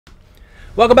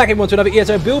Welcome back everyone to another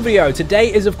ESO build video.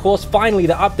 Today is of course finally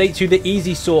the update to the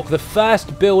Easy Sorc, the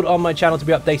first build on my channel to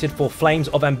be updated for Flames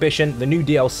of Ambition, the new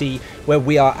DLC, where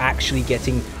we are actually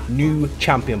getting new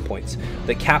champion points.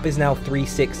 The cap is now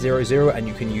 3600 and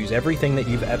you can use everything that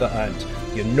you've ever earned.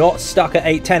 You're not stuck at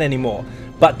 810 anymore.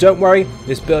 But don't worry,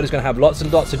 this build is going to have lots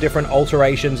and lots of different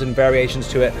alterations and variations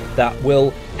to it that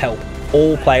will help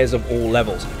all players of all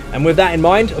levels. And with that in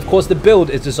mind, of course, the build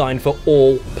is designed for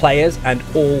all players and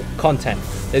all content.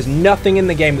 There's nothing in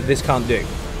the game that this can't do.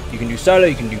 You can do solo,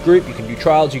 you can do group, you can do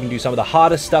trials, you can do some of the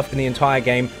hardest stuff in the entire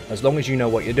game, as long as you know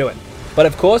what you're doing. But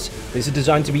of course, this is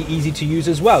designed to be easy to use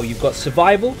as well. You've got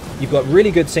survival, you've got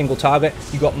really good single target,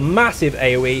 you've got massive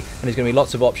AoE, and there's going to be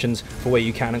lots of options for where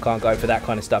you can and can't go for that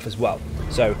kind of stuff as well.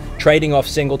 So trading off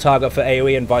single target for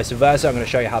AoE and vice versa, I'm going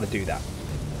to show you how to do that.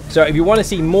 So if you want to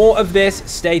see more of this,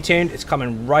 stay tuned. It's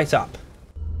coming right up.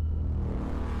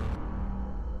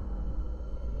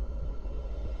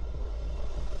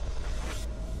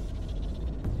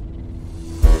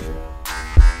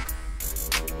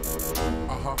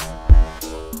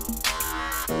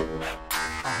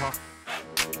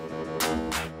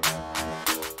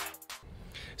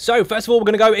 So, first of all, we're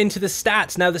going to go into the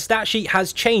stats. Now, the stat sheet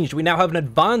has changed. We now have an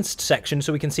advanced section,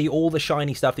 so we can see all the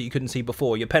shiny stuff that you couldn't see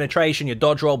before. Your penetration, your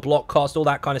dodge roll, block cost, all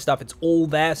that kind of stuff. It's all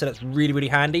there, so that's really, really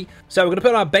handy. So, we're going to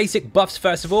put on our basic buffs,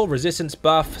 first of all. Resistance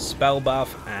buff, spell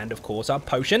buff, and, of course, our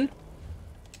potion.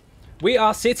 We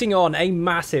are sitting on a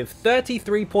massive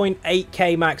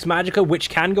 33.8k max Magicka, which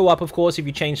can go up, of course, if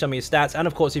you change some of your stats. And,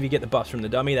 of course, if you get the buffs from the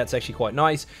dummy, that's actually quite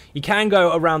nice. You can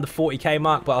go around the 40k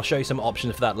mark, but I'll show you some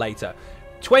options for that later.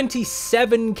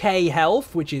 27k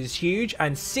health, which is huge,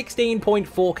 and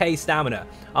 16.4k stamina.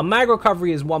 Our mag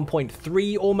recovery is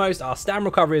 1.3 almost, our stam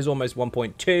recovery is almost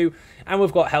 1.2, and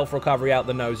we've got health recovery out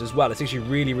the nose as well. It's actually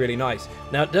really, really nice.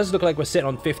 Now, it does look like we're sitting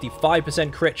on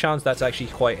 55% crit chance. That's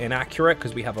actually quite inaccurate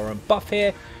because we have our own buff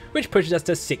here, which pushes us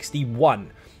to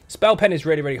 61. Spell pen is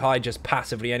really, really high just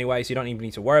passively anyway, so you don't even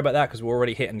need to worry about that because we're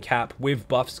already hitting cap with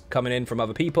buffs coming in from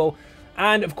other people.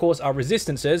 And, of course, our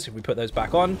resistances, if we put those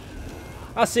back on,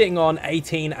 are sitting on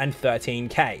 18 and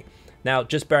 13k. Now,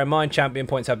 just bear in mind, champion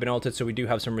points have been altered, so we do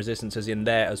have some resistances in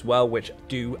there as well, which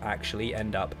do actually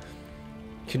end up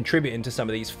contributing to some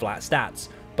of these flat stats.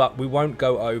 But we won't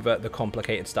go over the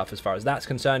complicated stuff as far as that's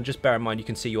concerned. Just bear in mind, you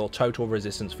can see your total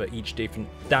resistance for each different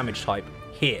damage type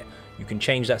here. You can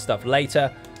change that stuff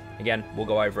later. Again, we'll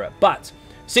go over it. But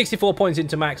 64 points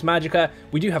into max Magicka.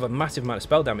 We do have a massive amount of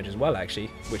spell damage as well, actually,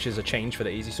 which is a change for the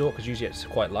Easy Sorc, because usually it's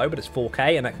quite low, but it's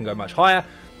 4k, and that can go much higher.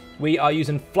 We are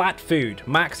using flat food,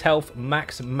 max health,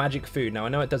 max magic food. Now, I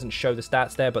know it doesn't show the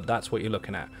stats there, but that's what you're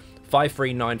looking at.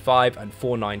 5395 and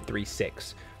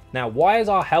 4936. Now, why is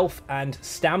our health and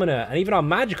stamina, and even our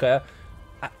Magicka,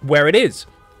 where it is?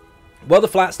 Well, the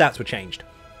flat stats were changed.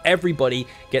 Everybody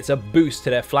gets a boost to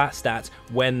their flat stats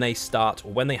when they start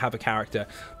or when they have a character.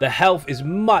 The health is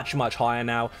much, much higher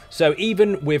now. So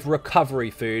even with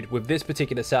recovery food, with this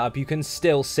particular setup, you can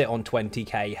still sit on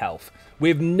 20k health.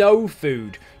 With no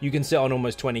food, you can sit on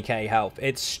almost 20k health.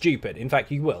 It's stupid. In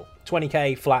fact, you will.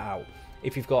 20k flat out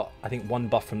if you've got, I think, one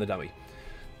buff from the dummy.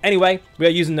 Anyway, we are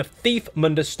using the Thief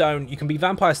Mundus Stone. You can be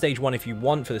Vampire Stage 1 if you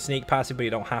want for the sneak passive, but you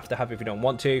don't have to have it if you don't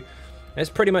want to. That's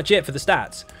pretty much it for the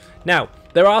stats. Now,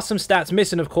 there are some stats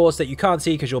missing, of course, that you can't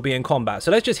see because you'll be in combat.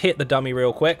 So let's just hit the dummy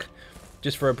real quick,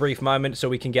 just for a brief moment, so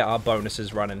we can get our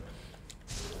bonuses running.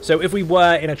 So if we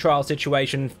were in a trial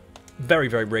situation, very,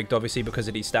 very rigged, obviously, because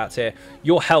of these stats here,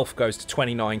 your health goes to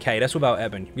 29k. That's without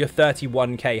Eben. You're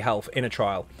 31k health in a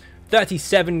trial.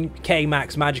 37k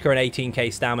max Magicka and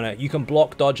 18k stamina. You can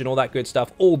block, dodge, and all that good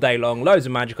stuff all day long. Loads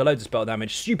of Magicka, loads of spell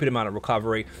damage, stupid amount of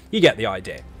recovery. You get the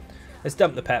idea. Let's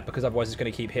dump the pet, because otherwise it's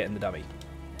going to keep hitting the dummy.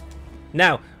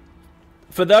 Now,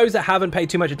 for those that haven't paid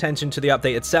too much attention to the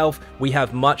update itself, we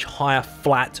have much higher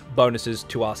flat bonuses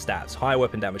to our stats. Higher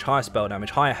weapon damage, higher spell damage,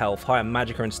 higher health, higher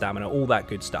Magicka and stamina, all that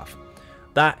good stuff.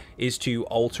 That is to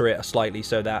alter it slightly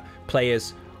so that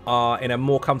players are in a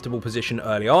more comfortable position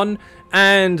early on,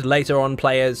 and later on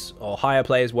players, or higher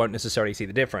players, won't necessarily see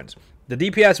the difference. The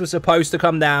DPS was supposed to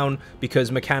come down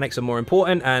because mechanics are more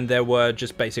important, and there were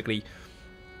just basically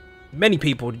many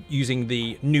people using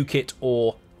the nuke it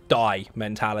or die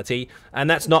mentality, and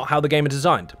that's not how the game is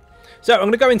designed. So I'm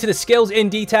going to go into the skills in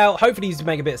detail. Hopefully these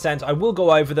make a bit of sense. I will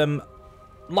go over them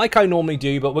like I normally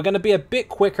do, but we're going to be a bit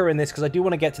quicker in this because I do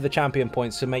want to get to the champion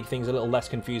points to make things a little less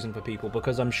confusing for people,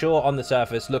 because I'm sure on the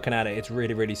surface, looking at it, it's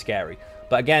really, really scary.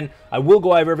 But again, I will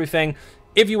go over everything.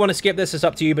 If you want to skip this, it's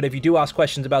up to you, but if you do ask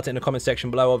questions about it in the comment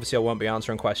section below, obviously I won't be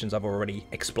answering questions I've already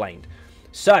explained.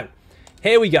 So,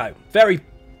 here we go. Very,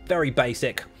 very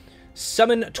basic.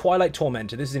 Summon Twilight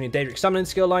Tormentor. This is in your Daedric Summoning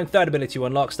skill line. Third ability to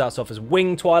unlock starts off as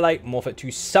Wing Twilight. Morph it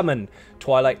to Summon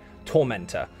Twilight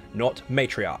Tormentor, not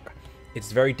Matriarch.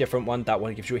 It's a very different one. That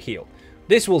one gives you a heal.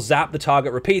 This will zap the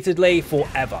target repeatedly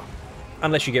forever,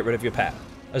 unless you get rid of your pet,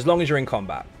 as long as you're in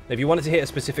combat. If you wanted to hit a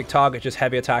specific target, just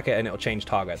heavy attack it and it'll change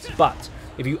targets. But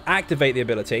if you activate the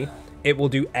ability, it will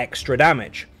do extra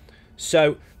damage.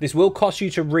 So this will cost you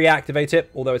to reactivate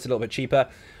it, although it's a little bit cheaper.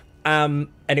 And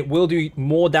it will do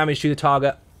more damage to the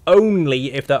target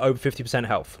only if they're over 50%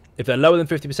 health. If they're lower than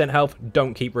 50% health,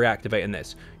 don't keep reactivating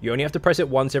this. You only have to press it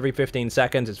once every 15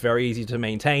 seconds. It's very easy to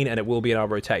maintain, and it will be in our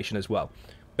rotation as well.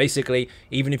 Basically,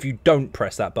 even if you don't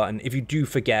press that button, if you do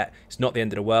forget, it's not the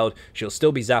end of the world. She'll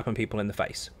still be zapping people in the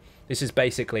face. This is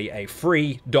basically a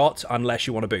free dot unless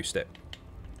you want to boost it.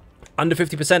 Under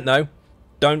 50% though,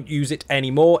 don't use it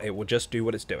anymore. It will just do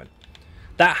what it's doing.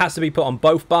 That has to be put on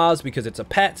both bars because it's a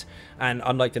pet, and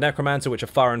unlike the Necromancer, which are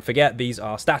fire and forget, these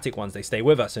are static ones. They stay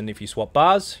with us, and if you swap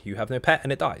bars, you have no pet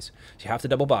and it dies. So you have to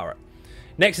double bar it.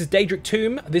 Next is Daedric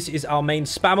Tomb. This is our main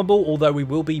spammable, although we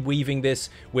will be weaving this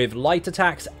with light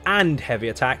attacks and heavy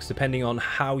attacks, depending on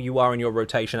how you are in your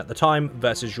rotation at the time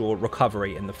versus your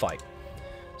recovery in the fight.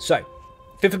 So,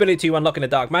 fifth ability to unlock in a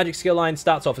Dark Magic skill line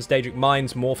starts off as Daedric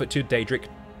Mines, morph it to Daedric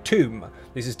Tomb.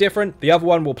 This is different. The other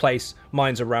one will place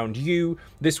mines around you.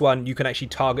 This one, you can actually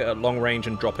target at long range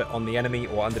and drop it on the enemy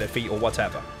or under their feet or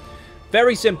whatever.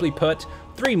 Very simply put,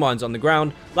 3 mines on the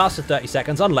ground, lasts for 30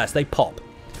 seconds unless they pop.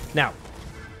 Now,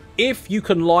 if you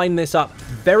can line this up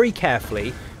very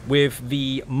carefully with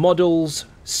the model's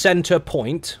center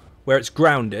point, where it's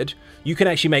grounded, you can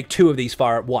actually make 2 of these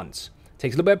fire at once.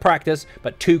 Takes a little bit of practice,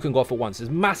 but 2 can go off at once. There's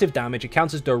massive damage. It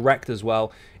counts as direct as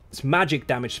well. It's magic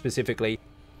damage specifically.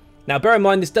 Now, bear in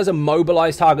mind, this does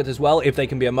immobilize targets as well, if they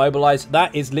can be immobilized.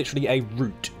 That is literally a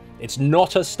root. It's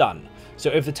not a stun. So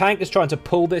if the tank is trying to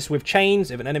pull this with chains,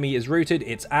 if an enemy is rooted,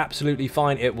 it's absolutely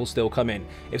fine. It will still come in.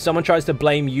 If someone tries to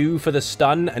blame you for the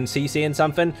stun and CCing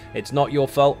something, it's not your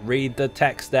fault. Read the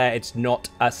text there. It's not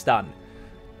a stun.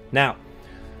 Now,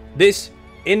 this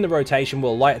in the rotation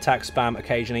will light attack spam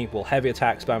occasionally, will heavy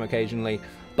attack spam occasionally,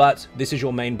 but this is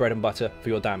your main bread and butter for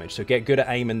your damage. So get good at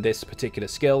aiming this particular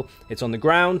skill. It's on the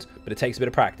ground, but it takes a bit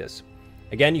of practice.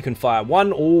 Again, you can fire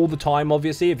 1 all the time,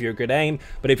 obviously, if you're a good aim,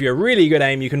 but if you're a really good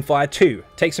aim, you can fire 2.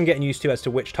 Takes some getting used to as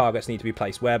to which targets need to be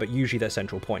placed where, but usually they're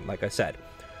central point, like I said.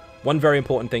 One very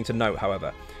important thing to note,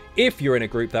 however, if you're in a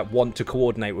group that want to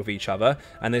coordinate with each other,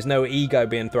 and there's no ego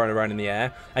being thrown around in the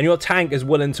air, and your tank is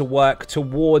willing to work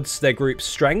towards their group's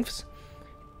strengths,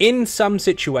 in some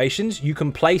situations, you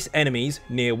can place enemies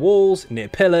near walls, near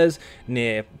pillars,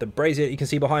 near the brazier that you can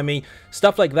see behind me,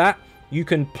 stuff like that. You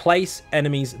can place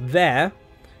enemies there,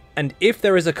 and if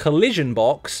there is a collision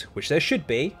box, which there should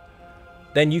be,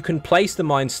 then you can place the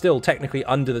mine still technically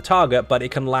under the target, but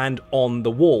it can land on the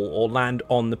wall or land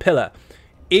on the pillar.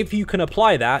 If you can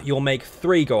apply that, you'll make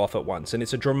 3 go off at once, and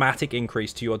it's a dramatic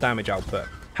increase to your damage output.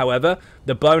 However,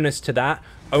 the bonus to that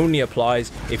only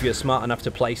applies if you're smart enough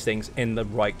to place things in the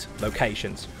right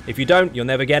locations. If you don't, you'll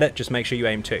never get it. Just make sure you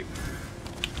aim 2.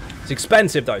 It's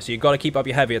expensive though, so you've got to keep up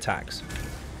your heavy attacks.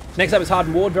 Next up is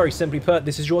Hardened Ward. Very simply put,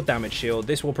 this is your damage shield.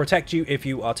 This will protect you if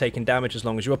you are taking damage as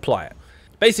long as you apply it.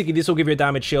 Basically, this will give you a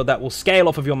damage shield that will scale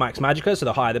off of your max magicka, so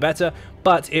the higher the better,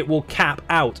 but it will cap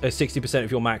out at 60%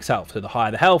 of your max health. So the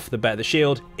higher the health, the better the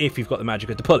shield, if you've got the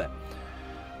magicka to pull it.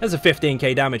 There's a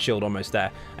 15k damage shield almost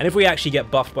there. And if we actually get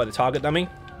buffed by the target dummy,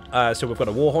 so we've got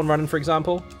a Warhorn running, for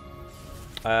example.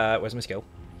 Where's my skill?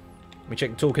 Let me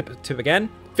check the toolkit tip again.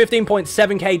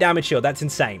 15.7k damage shield. That's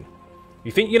insane. If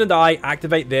you think you're going to die,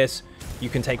 activate this. You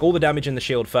can take all the damage in the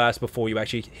shield first before you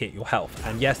actually hit your health.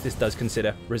 And yes, this does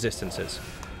consider resistances.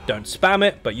 Don't spam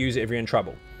it, but use it if you're in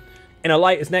trouble. Inner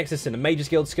Light is next. This is in the Mage's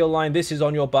Guild skill line. This is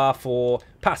on your bar for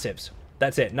passives.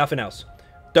 That's it. Nothing else.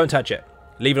 Don't touch it.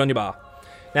 Leave it on your bar.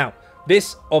 Now,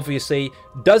 this obviously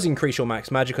does increase your max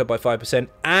magicka by 5%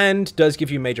 and does give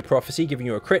you Major Prophecy, giving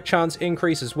you a crit chance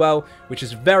increase as well, which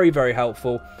is very, very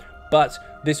helpful. But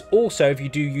this also, if you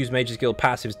do use Mage's Guild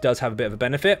passives, does have a bit of a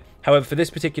benefit. However, for this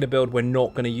particular build, we're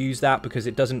not going to use that because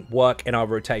it doesn't work in our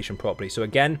rotation properly. So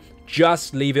again,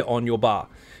 just leave it on your bar.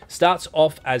 Starts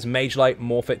off as Mage Light,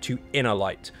 morph it to Inner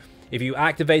Light. If you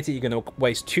activate it, you're going to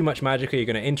waste too much magicka, you're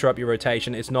going to interrupt your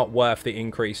rotation. It's not worth the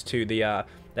increase to the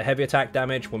heavy attack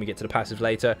damage when we get to the passive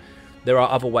later. There are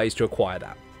other ways to acquire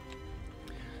that.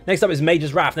 Next up is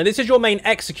Mage's Wrath. Now, this is your main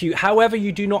execute, however,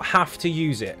 you do not have to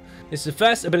use it. This is the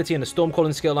first ability in the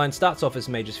Stormcalling skill line. Starts off as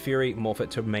Mage's Fury, morph it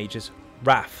to Mage's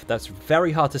Wrath. That's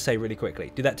very hard to say really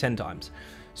quickly. Do that 10 times.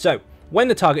 So, when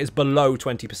the target is below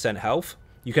 20% health,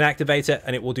 You can activate it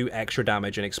and it will do extra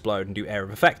damage and explode and do area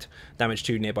of effect damage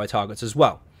to nearby targets as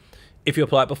well. If you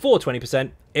apply it before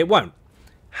 20%, it won't.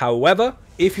 However,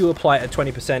 if you apply it at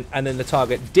 20% and then the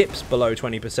target dips below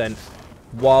 20%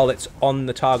 while it's on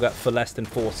the target for less than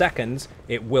 4 seconds,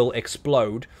 it will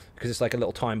explode because it's like a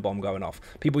little time bomb going off.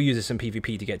 People use this in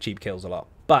PvP to get cheap kills a lot.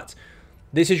 But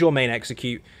this is your main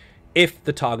execute if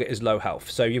the target is low health.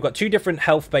 So you've got 2 different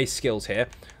health-based skills here.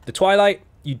 The Twilight,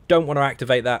 you don't want to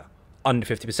activate that under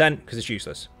 50% because it's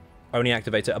useless. Only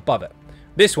activate it above it.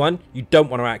 This one, you don't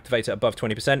want to activate it above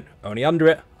 20%, only under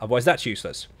it, otherwise that's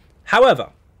useless.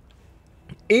 However,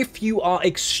 if you are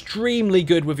extremely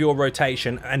good with your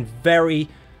rotation and very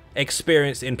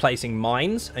experienced in placing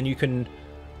mines, and you can,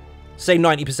 say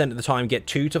 90% of the time, get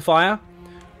 2 to fire,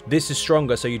 this is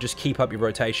stronger, so you just keep up your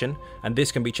rotation, and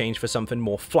this can be changed for something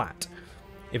more flat.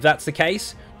 If that's the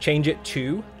case, change it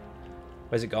to,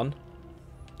 where's it gone?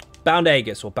 Bound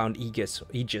Aegis, or Bound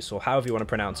Aegis, or however you want to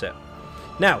pronounce it.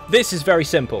 Now, this is very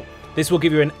simple. This will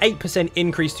give you an 8%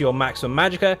 increase to your maximum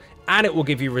Magicka, and it will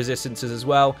give you resistances as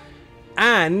well.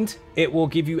 And it will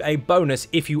give you a bonus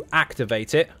if you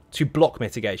activate it to block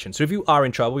mitigation. So if you are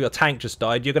in trouble, your tank just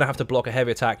died, you're going to have to block a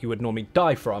heavy attack you would normally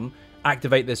die from.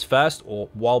 Activate this first, or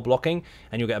while blocking,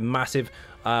 and you'll get a massive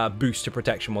boost to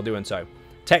protection while doing so.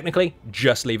 Technically,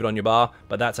 just leave it on your bar,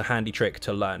 but that's a handy trick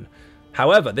to learn.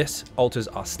 However, this alters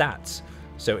our stats.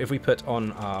 So if we put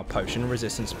on our potion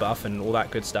resistance buff and all that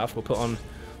good stuff, we'll put on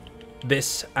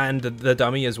this and the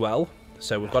dummy as well.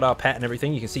 So we've got our pet and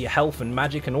everything. You can see health and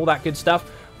magic and all that good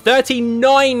stuff.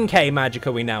 39k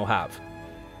Magicka we now have.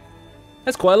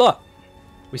 That's quite a lot.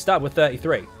 We start with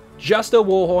 33. Just a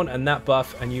Warhorn and that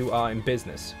buff and you are in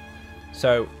business.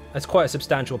 So that's quite a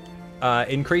substantial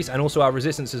increase. And also our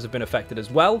resistances have been affected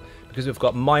as well, because we've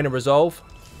got minor resolve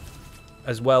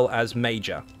as well as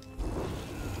major.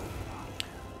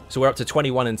 So we're up to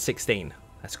 21 and 16.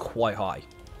 That's quite high.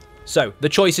 So the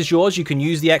choice is yours. You can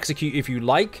use the execute if you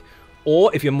like,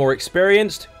 or if you're more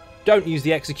experienced, don't use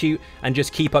the execute and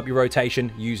just keep up your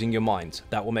rotation using your mines.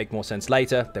 That will make more sense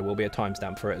later. There will be a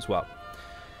timestamp for it as well.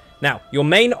 Now, your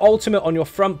main ultimate on your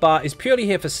front bar is purely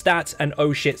here for stats and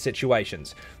oh shit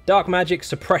situations. Dark Magic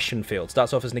Suppression Field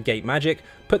starts off as negate magic.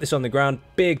 Put this on the ground,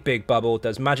 big bubble,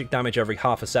 does magic damage every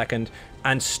half a second,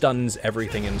 and stuns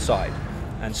everything inside.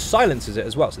 And silences it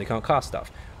as well, so they can't cast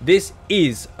stuff. This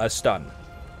is a stun.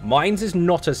 Mines is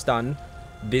not a stun.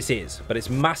 This is, but it's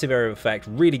massive area of effect,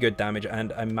 really good damage,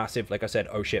 and a massive, like I said,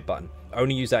 oh shit button.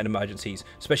 Only use that in emergencies,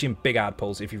 especially in big ad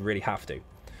pulls if you really have to.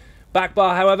 Back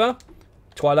bar, however,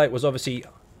 Twilight was obviously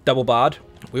double barred.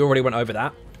 We already went over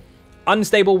that.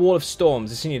 Unstable Wall of Storms.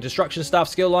 This is in your Destruction Staff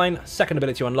skill line. Second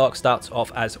ability to unlock starts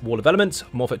off as Wall of Elements.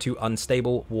 Morph it to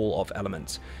Unstable Wall of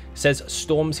Elements. It says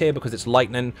Storms here because it's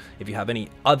lightning. If you have any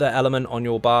other element on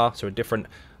your bar, so a different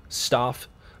staff,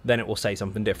 then it will say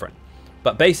something different.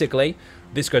 But basically,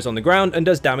 this goes on the ground and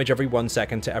does damage every 1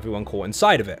 second to everyone caught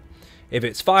inside of it. If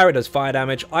it's fire, it does fire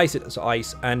damage. Ice, it does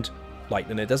ice. And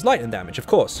lightning, it does lightning damage, of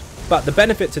course. But the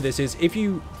benefit to this is if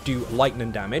you do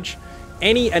lightning damage,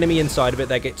 any enemy inside of it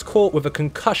that gets caught with a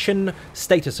concussion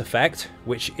status effect,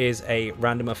 which is a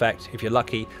random effect, if you're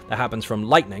lucky, that happens from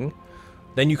lightning,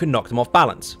 then you can knock them off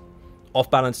balance.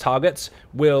 Off balance targets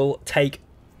will take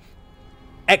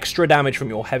extra damage from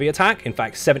your heavy attack, in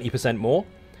fact 70% more,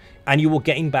 and you will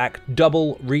gain back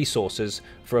double resources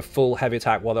for a full heavy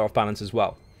attack while they're off balance as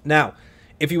well. Now,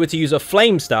 if you were to use a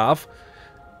flame staff,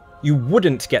 you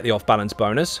wouldn't get the off balance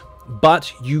bonus,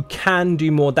 but you can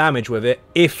do more damage with it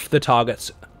if the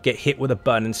targets get hit with a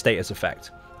burning status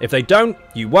effect. If they don't,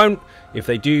 you won't. If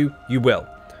they do, you will.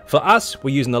 For us,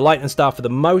 we're using the lightning staff for the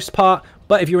most part,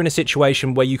 but if you're in a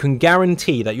situation where you can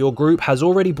guarantee that your group has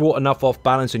already brought enough off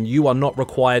balance and you are not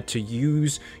required to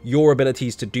use your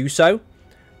abilities to do so,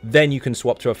 then you can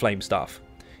swap to a flame staff.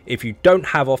 If you don't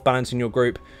have off balance in your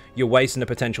group, you're wasting the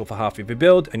potential for half of your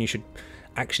build, and you should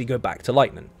actually go back to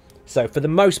lightning. So for the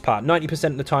most part,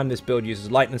 90% of the time this build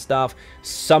uses lightning staff.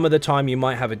 Some of the time you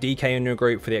might have a DK in your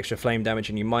group for the extra flame damage,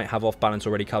 and you might have off balance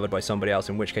already covered by somebody else,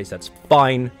 in which case that's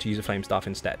fine to use a flame staff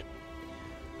instead.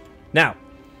 Now,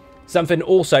 something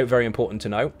also very important to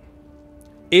note.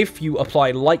 If you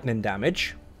apply lightning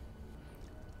damage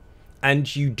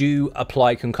and you do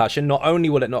apply concussion, not only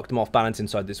will it knock them off balance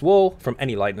inside this wall, from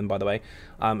any lightning by the way,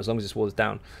 as long as this wall is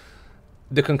down,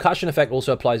 the concussion effect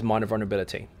also applies minor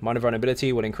vulnerability. Minor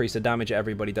vulnerability will increase the damage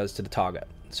everybody does to the target.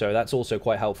 So that's also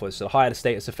quite helpful. So the higher the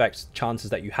status effects chances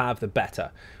that you have, the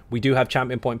better. We do have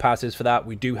champion point passives for that.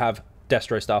 We do have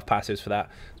Destro staff passives for that.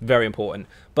 It's very important.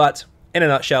 But in a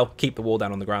nutshell, keep the wall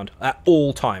down on the ground at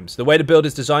all times. The way the build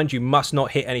is designed, you must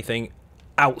not hit anything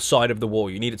outside of the wall.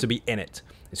 You need it to be in it.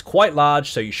 It's quite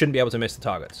large, so you shouldn't be able to miss the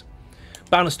targets.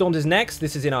 Boundless Storms is next.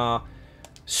 This is in our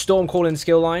Storm Calling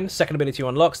skill line. Second ability to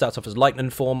unlock starts off as Lightning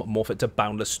form, morph it to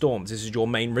Boundless Storms. This is your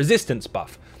main resistance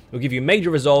buff. It will give you Major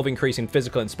Resolve, increasing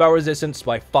physical and spell resistance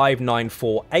by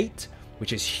 5948,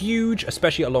 which is huge,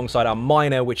 especially alongside our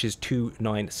minor, which is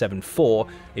 2974,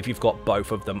 if you've got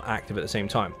both of them active at the same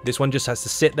time. This one just has to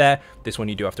sit there. This one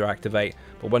you do have to activate,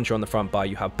 but once you're on the front bar,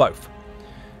 you have both.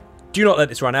 Do not let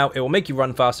this run out. It will make you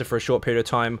run faster for a short period of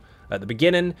time at the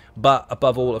beginning, but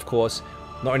above all, of course,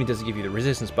 not only does it give you the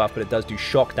resistance buff, but it does do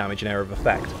shock damage and area of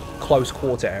effect. Close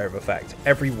quarter area of effect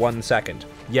every 1 second.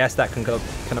 Yes, that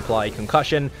can apply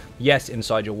concussion. Yes,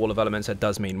 inside your wall of elements, that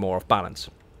does mean more off balance.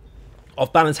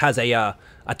 Off balance has a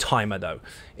timer though.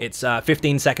 It's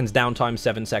 15 seconds downtime,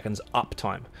 7 seconds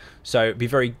uptime. So be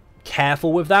very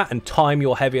careful with that and time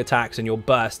your heavy attacks and your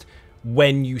burst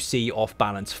when you see off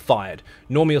balance fired.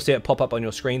 Normally you'll see it pop up on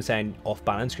your screen saying off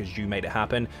balance because you made it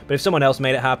happen. But if someone else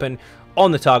made it happen,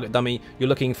 on the target dummy, you're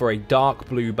looking for a dark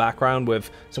blue background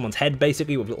with someone's head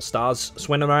basically with little stars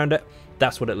swimming around it.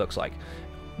 That's what it looks like.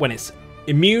 When it's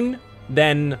immune,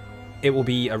 then it will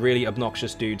be a really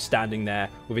obnoxious dude standing there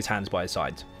with his hands by his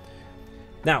sides.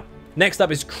 Now, next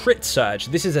up is Crit Surge.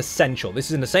 This is essential. This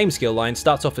is in the same skill line.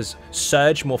 Starts off as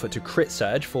Surge, morph it to Crit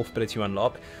Surge, 4th ability to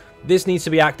unlock. This needs to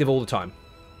be active all the time,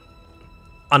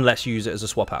 unless you use it as a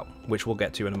swap out, which we'll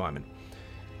get to in a moment.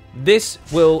 This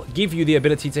will give you the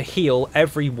ability to heal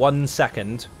every 1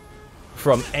 second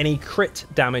from any crit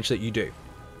damage that you do.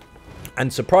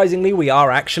 And surprisingly, we are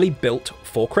actually built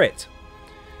for crit.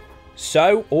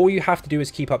 So all you have to do is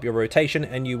keep up your rotation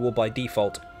and you will by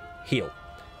default heal.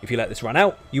 If you let this run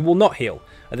out, you will not heal.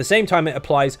 At the same time, it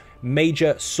applies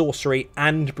Major Sorcery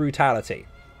and Brutality.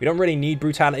 We don't really need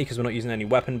Brutality because we're not using any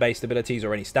weapon-based abilities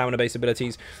or any stamina-based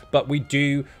abilities, but we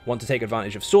do want to take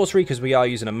advantage of Sorcery because we are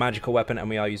using a magical weapon and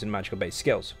we are using magical-based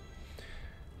skills.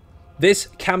 This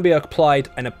can be applied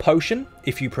in a potion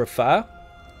if you prefer,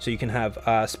 so you can have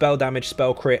spell damage,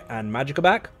 spell crit, and Magicka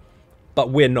back, but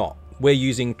we're not. We're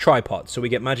using tripods, so we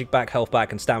get magic back, health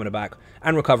back, and stamina back,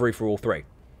 and recovery for all three,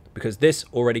 because this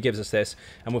already gives us this,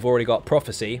 and we've already got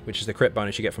Prophecy, which is the crit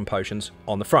bonus you get from potions,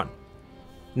 on the front.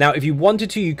 Now, if you wanted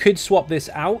to, you could swap this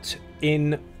out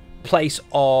in place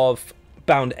of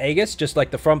Bound Aegis, just like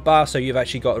the front bar, so you've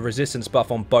actually got a resistance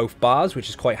buff on both bars, which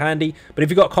is quite handy. But if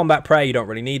you've got Combat Prayer, you don't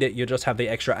really need it. You'll just have the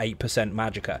extra 8%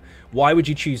 Magicka. Why would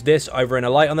you choose this over in a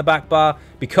light on the back bar?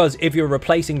 Because if you're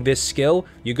replacing this skill,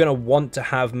 you're going to want to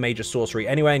have Major Sorcery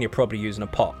anyway, and you're probably using a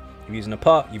pot. If you're using a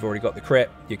pot, you've already got the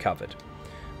crit, you're covered.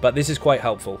 But this is quite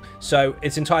helpful. So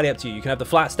it's entirely up to you. You can have the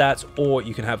flat stats, or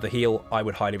you can have the heal. I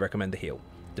would highly recommend the heal.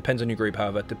 Depends on your group,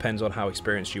 however. Depends on how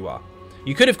experienced you are.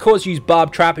 You could, of course, use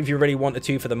Barb Trap if you really wanted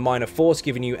to for the minor force,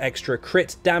 giving you extra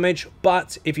crit damage.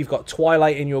 But if you've got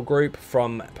Twilight in your group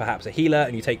from perhaps a healer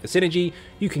and you take the synergy,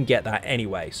 you can get that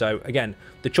anyway. So, again,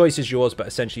 the choice is yours, but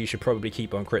essentially you should probably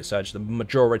keep on Crit Surge the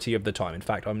majority of the time. In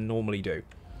fact, I normally do.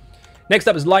 Next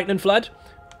up is Lightning Flood.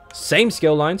 Same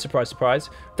skill line, surprise, surprise.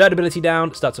 Third ability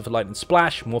down, starts off with Lightning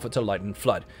Splash, morph it to Lightning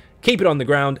Flood. Keep it on the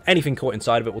ground. Anything caught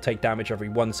inside of it will take damage every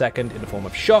 1 second in the form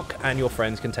of shock, and your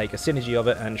friends can take a synergy of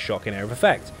it and shock in area of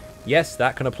effect. Yes,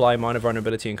 that can apply minor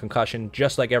vulnerability and concussion,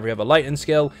 just like every other lightning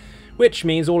skill, which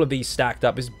means all of these stacked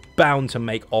up is bound to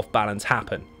make off balance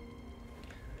happen.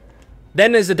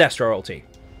 Then there's the Destro ulti.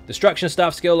 Destruction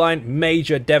Staff skill line,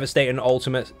 major devastating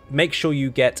ultimate. Make sure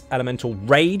you get Elemental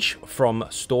Rage from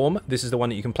Storm. This is the one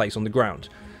that you can place on the ground.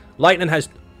 Lightning has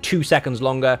 2 seconds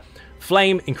longer.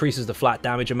 Flame increases the flat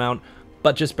damage amount,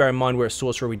 but just bear in mind we're a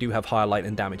sorcerer, we do have higher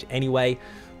lightning damage anyway.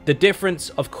 The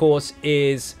difference, of course,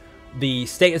 is the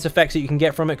status effects that you can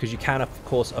get from it, because you can, of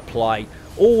course, apply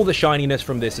all the shininess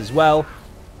from this as well,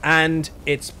 and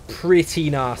it's pretty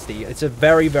nasty. It's a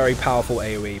very, very powerful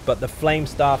AoE, but the Flame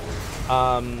Staff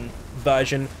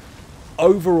version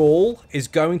overall is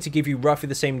going to give you roughly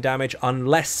the same damage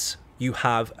unless you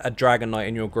have a Dragon Knight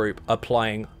in your group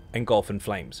applying Engulfing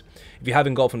Flames. If you have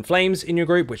Engulfing Flames in your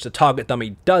group, which the target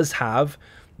dummy does have,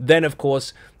 then of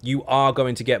course you are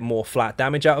going to get more flat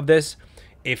damage out of this.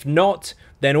 If not,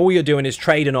 then all you're doing is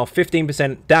trading off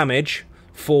 15% damage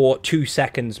for 2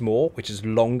 seconds more, which is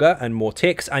longer and more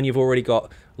ticks, and you've already got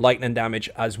lightning damage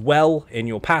as well in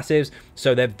your passives,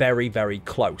 so they're very, very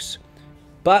close.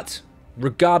 But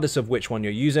regardless of which one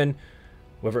you're using,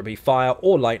 whether it be fire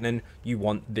or lightning, you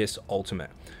want this ultimate.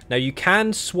 Now, you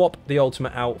can swap the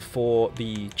ultimate out for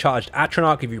the charged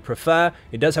Atronach if you prefer.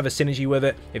 It does have a synergy with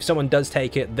it. If someone does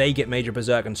take it, they get Major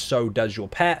Berserk, and so does your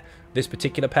pet. This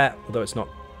particular pet, although it's not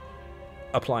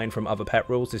applying from other pet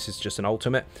rules, this is just an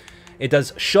ultimate. It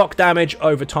does shock damage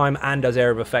over time and does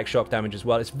area of effect shock damage as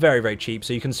well. It's very, very cheap,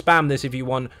 so you can spam this if you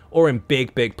want, or in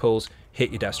big, big pulls, hit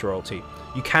your Destro ulti.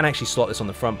 You can actually slot this on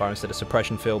the front bar instead of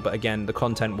suppression field, but again, the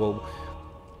content will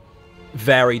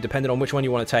vary depending on which one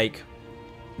you want to take.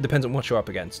 Depends on what you're up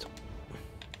against.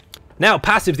 Now,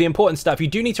 passives, the important stuff. You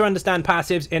do need to understand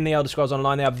passives in the Elder Scrolls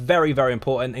Online. They are very, very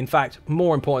important. In fact,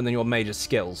 more important than your major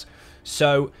skills.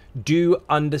 So, do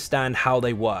understand how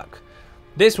they work.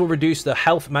 This will reduce the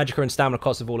health, magicka, and stamina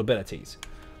cost of all abilities.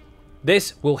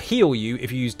 This will heal you if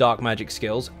you use dark magic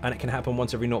skills, and it can happen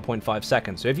once every 0.5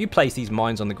 seconds. So if you place these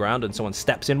mines on the ground and someone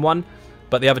steps in one,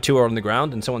 but the other two are on the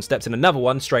ground, and someone steps in another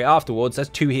one straight afterwards, that's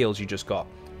 2 heals you just got.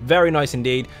 Very nice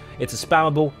indeed. It's a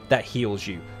spammable that heals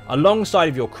you, alongside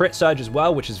of your crit surge as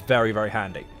well, which is very, very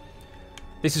handy.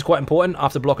 This is quite important.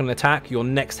 After blocking an attack, your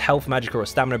next health, magicka, or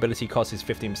stamina ability cost is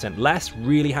 15% less.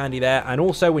 Really handy there. And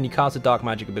also, when you cast a dark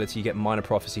magic ability, you get minor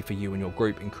prophecy for you and your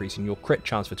group, increasing your crit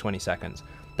chance for 20 seconds.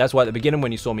 That's why at the beginning,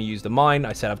 when you saw me use the mine,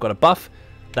 I said I've got a buff.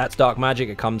 That's dark magic.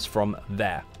 It comes from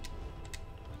there.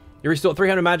 You restore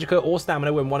 300 magicka or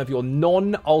stamina when one of your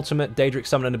non-ultimate Daedric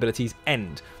summoning abilities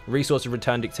end. Resources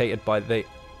return dictated by the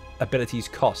ability's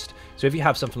cost. So if you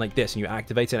have something like this and you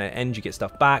activate it and it ends, you get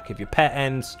stuff back. If your pet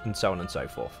ends, and so on and so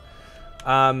forth.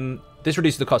 This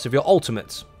reduces the cost of your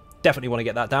ultimates. Definitely want to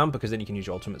get that down because then you can use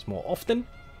your ultimates more often.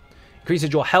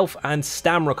 Increases your health and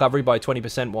stam recovery by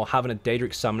 20% while having a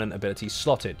Daedric summoning ability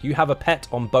slotted. You have a pet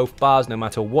on both bars. No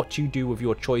matter what you do with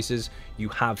your choices, you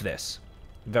have this.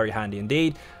 Very handy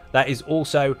indeed. That is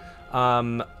also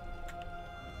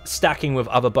stacking with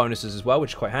other bonuses as well,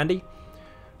 which is quite handy.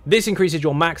 This increases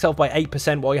your max health by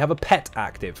 8% while you have a pet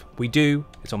active. We do.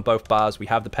 It's on both bars. We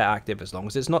have the pet active. As long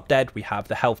as it's not dead, we have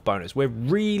the health bonus. We're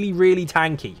really, really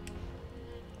tanky.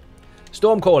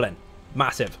 Storm Calling.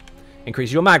 Massive.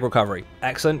 Increases your mag recovery.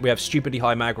 Excellent. We have stupidly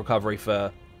high mag recovery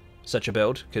for such a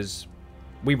build because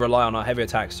we rely on our heavy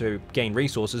attacks to gain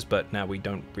resources, but now we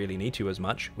don't really need to as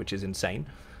much, which is insane.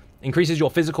 Increases your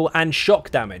physical and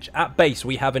shock damage. At base,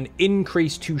 we have an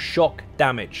increase to shock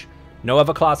damage. No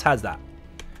other class has that.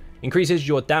 Increases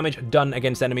your damage done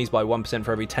against enemies by 1%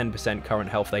 for every 10% current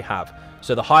health they have.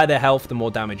 So the higher their health, the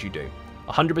more damage you do.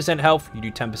 100% health, you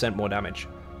do 10% more damage.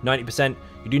 90%,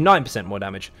 you do 9% more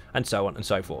damage, and so on and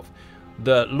so forth.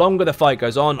 The longer the fight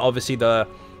goes on, obviously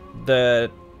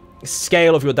the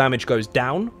scale of your damage goes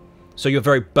down. So you're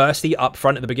very bursty up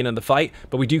front at the beginning of the fight,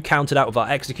 but we do counter that with our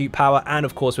execute power, and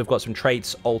of course we've got some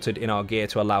traits altered in our gear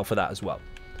to allow for that as well.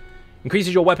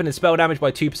 Increases your weapon and spell damage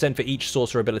by 2% for each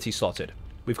sorcerer ability slotted.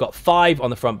 We've got 5 on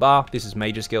the front bar. This is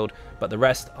major skilled, but the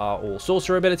rest are all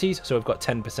sorcerer abilities, so we've got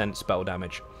 10% spell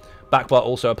damage. Back bar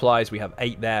also applies. We have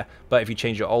 8 there, but if you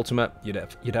change your ultimate, you'd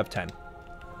have 10.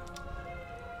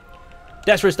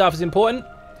 Destro stuff is important.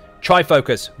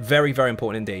 Tri-focus, very, very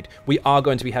important indeed. We are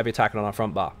going to be heavy attacking on our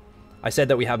front bar. I said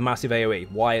that we have massive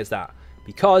AoE. Why is that?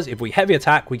 Because if we heavy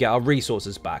attack, we get our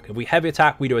resources back. If we heavy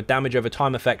attack, we do a damage over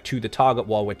time effect to the target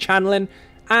while we're channeling.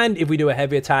 And if we do a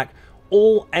heavy attack,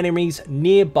 all enemies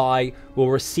nearby will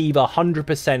receive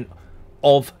 100%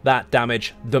 of that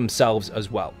damage themselves as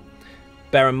well.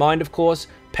 Bear in mind, of course,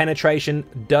 penetration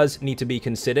does need to be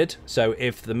considered. So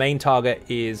if the main target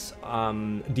is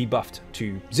debuffed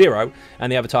to 0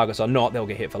 and the other targets are not, they'll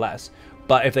get hit for less.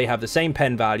 But if they have the same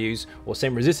pen values or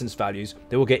same resistance values,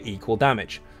 they will get equal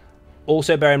damage.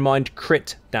 Also bear in mind,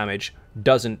 crit damage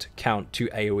doesn't count to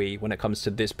AoE when it comes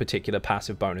to this particular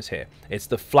passive bonus here. It's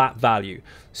the flat value.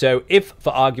 So if,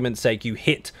 for argument's sake, you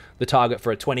hit the target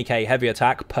for a 20k heavy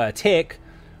attack per tick,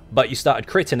 but you started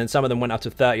critting and some of them went up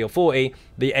to 30 or 40,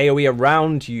 the AoE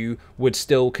around you would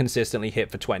still consistently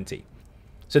hit for 20.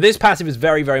 So this passive is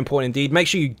very, very important indeed. Make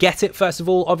sure you get it first of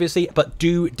all, obviously, but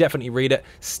do definitely read it.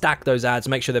 Stack those ads,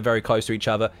 make sure they're very close to each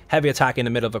other. Heavy attack in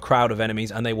the middle of a crowd of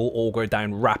enemies, and they will all go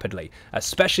down rapidly.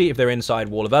 Especially if they're inside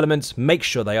Wall of Elements. Make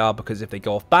sure they are, because if they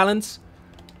go off balance,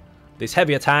 this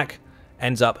heavy attack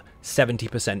ends up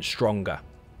 70% stronger.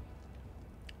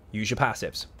 Use your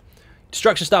passives.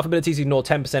 Destruction staff abilities ignore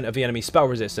 10% of the enemy's spell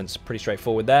resistance. Pretty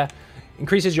straightforward there.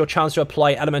 Increases your chance to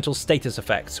apply elemental status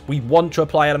effects. We want to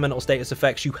apply elemental status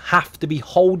effects. You have to be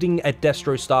holding a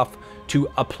Destro staff to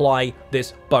apply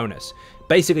this bonus.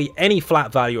 Basically, any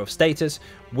flat value of status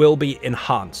will be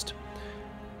enhanced.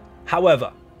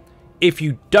 However, if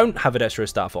you don't have a Destro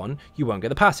staff on, you won't get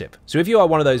the passive. So if you are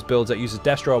one of those builds that uses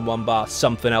Destro on one bar,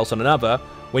 something else on another,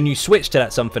 when you switch to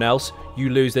that something else, you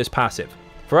lose this passive.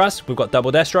 For us, we've got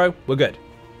double Destro, we're good.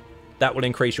 That will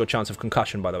increase your chance of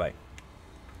concussion, by the way.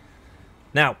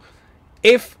 Now,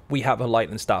 if we have a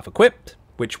lightning staff equipped,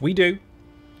 which we do,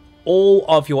 all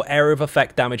of your area of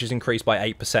effect damage is increased by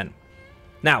 8%.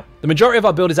 Now, the majority of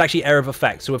our build is actually area of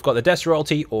effect. So we've got the Death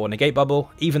Royalty or Negate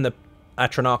Bubble. Even the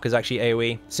Atronach is actually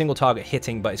AoE. Single target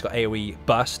hitting, but it's got AoE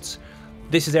bursts.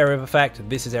 This is area of effect.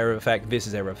 This is area of effect. This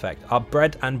is area of effect. Our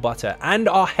bread and butter and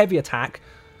our heavy attack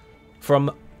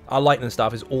from our lightning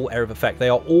staff is all area of effect. They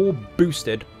are all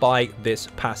boosted by this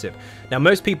passive. Now,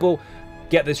 most people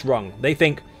get this wrong. They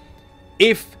think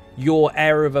if your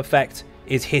area of effect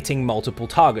is hitting multiple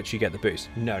targets, you get the boost.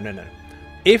 No, no, no.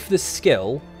 If the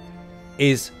skill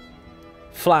is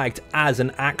flagged as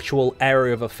an actual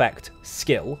area of effect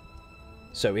skill,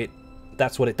 so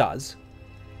that's what it does,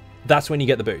 that's when you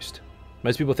get the boost.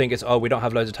 Most people think it's, oh, we don't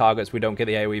have loads of targets, we don't get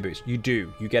the AoE boost. You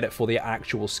do. You get it for the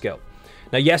actual skill.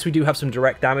 Now, yes, we do have some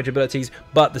direct damage abilities,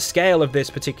 but the scale of this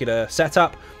particular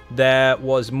setup, there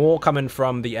was more coming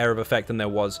from the area of effect than there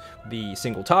was the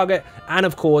single target. And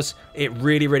of course, it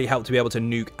really, really helped to be able to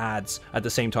nuke adds at the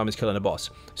same time as killing a boss.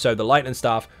 So the lightning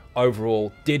staff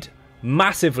overall did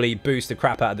massively boost the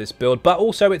crap out of this build, but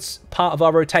also it's part of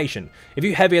our rotation. If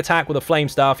you heavy attack with a flame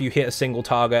staff, you hit a single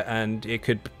target and it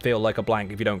could feel like a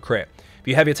blank if you don't crit. If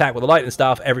you heavy attack with a lightning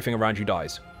staff, everything around you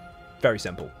dies. Very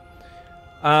simple.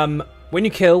 When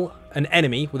you kill an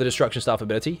enemy with a destruction staff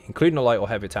ability, including a light or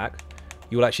heavy attack,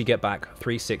 you will actually get back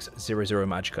 3600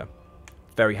 Magicka.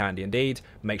 Very handy indeed.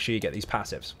 Make sure you get these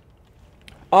passives.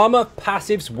 Armor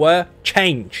passives were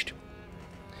changed.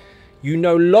 You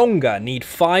no longer need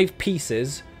 5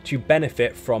 pieces to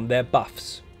benefit from their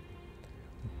buffs.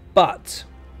 But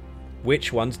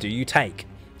which ones do you take?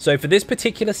 So for this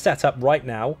particular setup right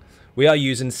now, we are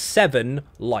using 7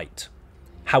 light.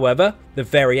 However, the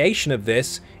variation of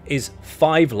this is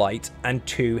 5 light and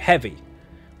 2 heavy,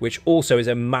 which also is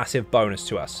a massive bonus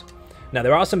to us. Now,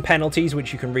 there are some penalties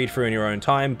which you can read through in your own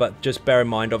time, but just bear in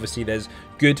mind, obviously, there's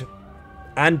good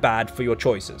and bad for your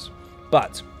choices.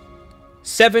 But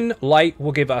 7 light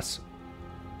will give us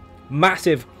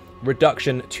massive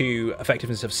reduction to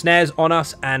effectiveness of snares on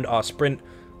us and our sprint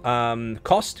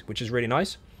cost, which is really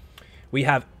nice. We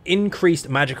have increased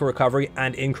Magicka recovery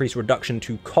and increased reduction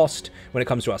to cost when it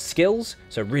comes to our skills.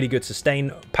 So really good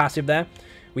sustain passive there.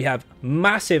 We have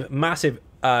massive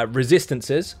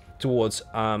resistances towards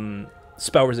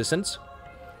spell resistance.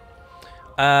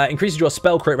 Increases your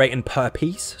spell crit rating per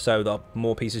piece. So the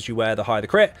more pieces you wear, the higher the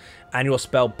crit. And your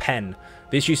spell pen.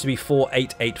 This used to be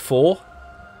 4884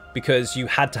 because you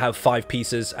had to have 5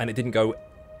 pieces and it didn't go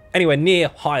anywhere near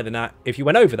higher than that if you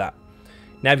went over that.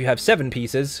 Now, if you have 7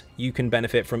 pieces, you can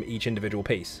benefit from each individual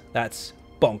piece. That's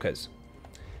bonkers.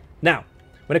 Now,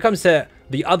 when it comes to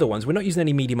the other ones, we're not using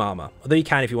any medium armor, although you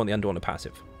can if you want the Underwater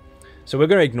passive. So we're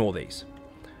going to ignore these.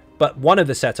 But one of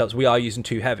the setups, we are using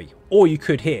 2 heavy. Or you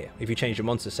could here, if you change your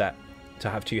monster set, to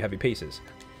have 2 heavy pieces.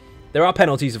 There are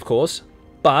penalties, of course,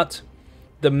 but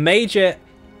the major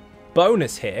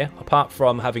bonus here, apart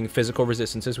from having physical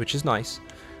resistances, which is nice,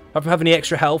 apart from having the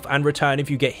extra health and return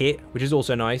if you get hit, which is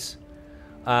also nice.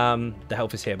 The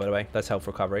health is here, by the way. That's health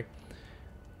recovery.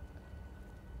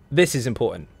 This is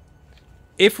important.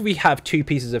 If we have 2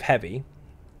 pieces of heavy,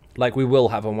 like we will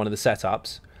have on one of the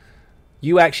setups,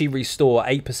 you actually restore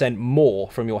 8% more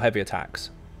from your heavy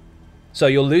attacks. So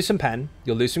you'll lose some pen,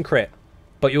 you'll lose some crit,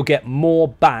 but you'll get more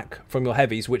back from your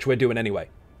heavies, which we're doing anyway.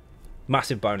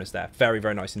 Massive bonus there. Very,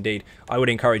 very nice indeed. I would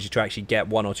encourage you to actually get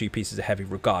 1 or 2 pieces of heavy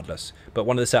regardless. But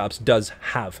one of the setups does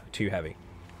have 2 heavy.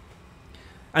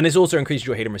 And this also increases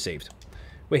your healing received.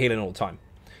 We're healing all the time.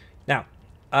 Now,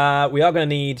 we're not going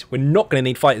to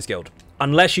need Fighter's Guild.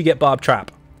 Unless you get Barb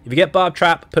Trap. If you get Barb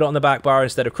Trap, put it on the back bar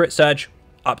instead of Crit Surge,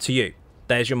 up to you.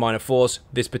 There's your minor force.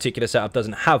 This particular setup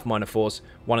doesn't have minor force.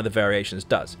 One of the variations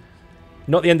does.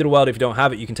 Not the end of the world if you don't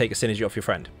have it. You can take a synergy off your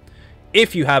friend.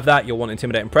 If you have that, you'll want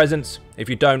Intimidating Presence. If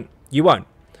you don't, you won't.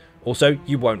 Also,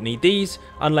 you won't need these,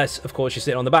 unless, of course, you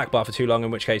sit on the back bar for too long,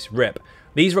 in which case, rip.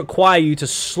 These require you to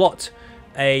slot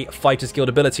a Fighter's Guild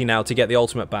ability now to get the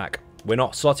ultimate back. We're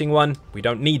not slotting one. We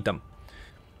don't need them.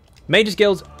 Mage's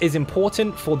Guild is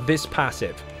important for this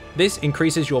passive. This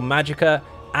increases your Magicka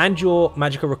and your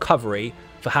Magicka recovery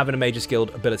for having a Mage's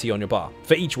Guild ability on your bar.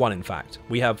 For each one, in fact.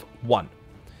 We have 1.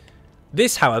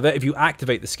 This, however, if you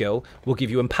activate the skill, will give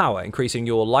you Empower, increasing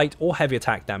your light or heavy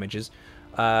attack damage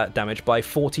by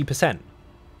 40%.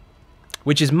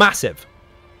 Which is massive.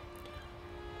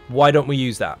 Why don't we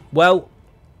use that? Well,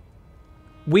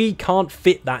 we can't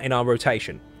fit that in our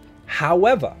rotation.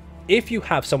 However, if you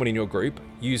have someone in your group,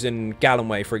 using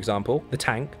Gallonway, for example, the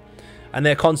tank, and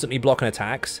they're constantly blocking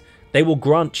attacks, they will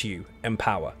grant you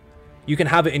Empower. You can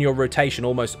have it in your rotation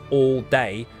almost all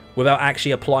day without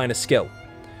actually applying a skill.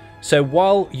 So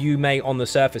while you may on the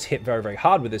surface hit very, very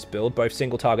hard with this build, both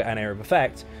single target and area of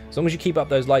effect, as long as you keep up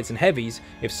those lights and heavies,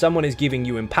 if someone is giving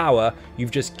you Empower,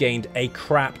 you've just gained a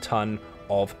crap ton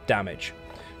of damage.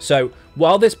 So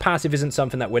while this passive isn't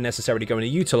something that we're necessarily going to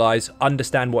utilize,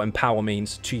 understand what Empower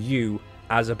means to you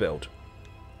as a build.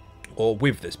 Or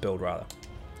with this build, rather.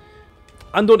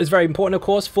 Undaunt is very important, of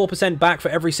course. 4% back for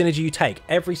every synergy you take.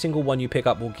 Every single one you pick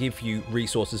up will give you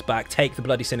resources back. Take the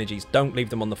bloody synergies. Don't leave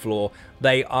them on the floor.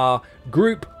 They are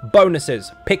group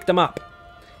bonuses. Pick them up.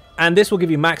 And this will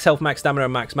give you max health, max stamina,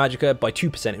 and max magicka by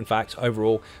 2%, in fact,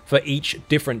 overall, for each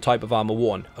different type of armor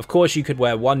worn. Of course, you could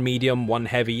wear 1 medium, 1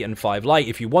 heavy, and 5 light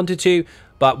if you wanted to,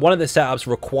 but one of the setups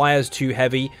requires 2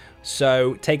 heavy,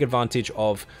 so take advantage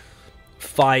of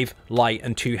 5 light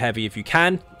and 2 heavy if you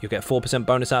can. You'll get 4%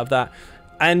 bonus out of that.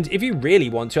 And if you really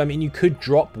want to, I mean, you could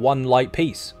drop 1 light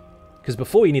piece. Because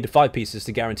before you needed 5 pieces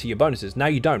to guarantee your bonuses. Now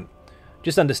you don't.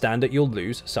 Just understand that you'll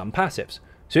lose some passives.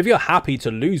 So if you're happy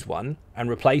to lose one and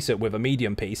replace it with a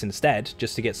medium piece instead,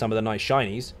 just to get some of the nice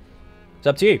shinies, it's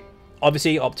up to you.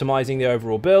 Obviously, optimizing the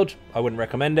overall build, I wouldn't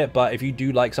recommend it. But if you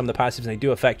do like some of the passives and they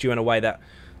do affect you in a way that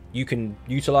you can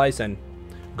utilize, then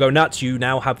go nuts. You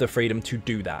now have the freedom to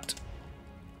do that.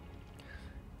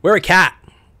 We're a cat.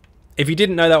 If you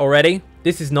didn't know that already,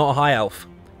 this is not a high elf.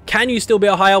 Can you still be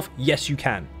a high elf? Yes, you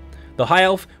can. The high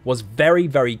elf was very,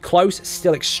 very close,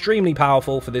 still extremely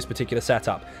powerful for this particular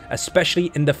setup,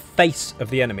 especially in the face of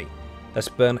the enemy. That's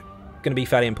going to be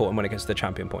fairly important when it gets to the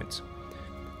champion points.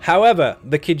 However,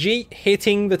 the Khajiit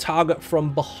hitting the target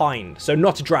from behind, so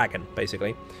not a dragon,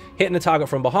 basically, hitting the target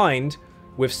from behind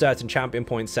with certain champion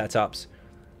point setups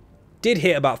did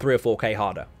hit about 3 or 4k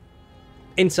harder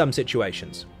in some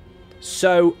situations.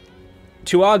 So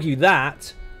to argue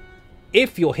that,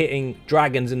 if you're hitting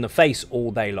dragons in the face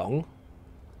all day long,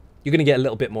 you're going to get a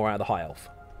little bit more out of the high elf.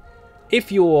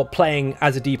 If you're playing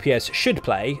as a DPS should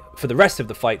play for the rest of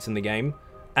the fights in the game,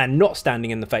 and not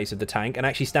standing in the face of the tank, and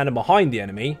actually standing behind the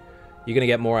enemy, you're going to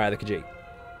get more out of the Khajiit.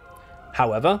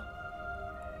 However,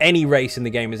 any race in the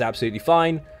game is absolutely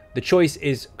fine. The choice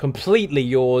is completely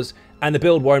yours, and the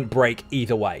build won't break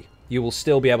either way. You will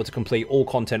still be able to complete all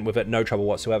content with it, no trouble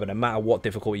whatsoever, no matter what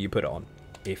difficulty you put it on,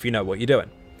 if you know what you're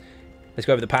doing. Let's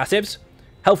go over the passives.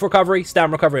 Health recovery,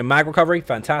 stamina recovery, and mag recovery.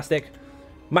 Fantastic.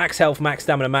 Max health, max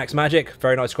stamina, max magic.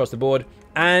 Very nice across the board.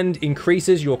 And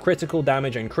increases your critical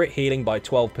damage and crit healing by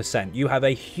 12%. You have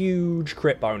a huge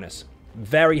crit bonus.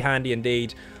 Very handy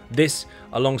indeed. This,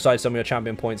 alongside some of your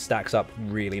champion points, stacks up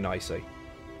really nicely.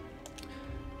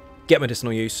 Get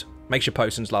medicinal use. Makes your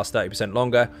potions last 30%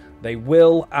 longer. They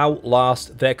will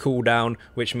outlast their cooldown,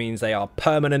 which means they are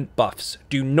permanent buffs.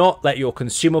 Do not let your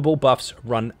consumable buffs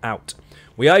run out.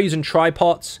 We are using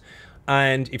tripots,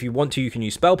 and if you want to, you can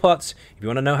use spell pots. If you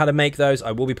want to know how to make those,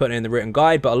 I will be putting it in the written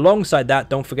guide. But alongside that,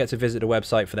 don't forget to visit the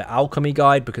website for the alchemy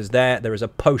guide, because there is a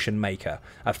potion maker,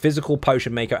 a physical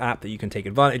potion maker app that you can take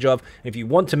advantage of. If you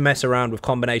want to mess around with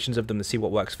combinations of them to see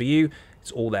what works for you,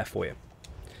 it's all there for you.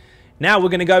 Now we're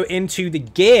going to go into the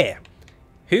gear.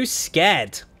 Who's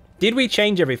scared? Did we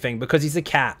change everything because he's a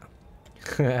cat?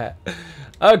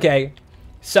 Okay,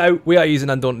 so we are using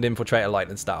Undaunted Infiltrator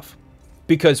Lightning Staff.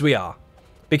 Because we are.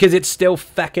 Because it's still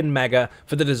feckin' mega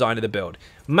for the design of the build.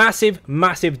 Massive,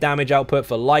 massive damage output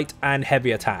for light and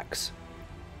heavy attacks.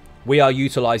 We are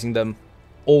utilizing them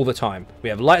all the time. We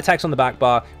have light attacks on the back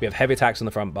bar. We have heavy attacks on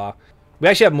the front bar. We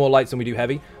actually have more lights than we do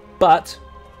heavy. But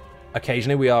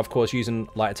occasionally we are, of course, using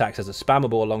light attacks as a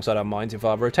spammable alongside our mines if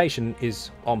our rotation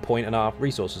is on point and our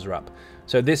resources are up.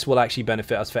 So this will actually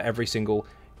benefit us for every single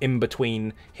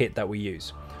in-between hit that we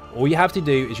use. All you have to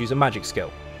do is use a magic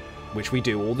skill, which we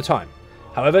do all the time.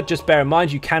 However, just bear in mind,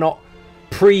 you cannot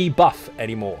pre-buff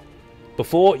anymore.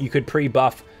 Before, you could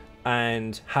pre-buff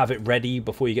and have it ready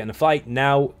before you get in a fight.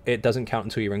 Now, it doesn't count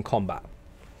until you're in combat.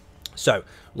 So,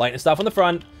 lightning staff on the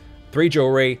front, 3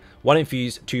 jewelry, 1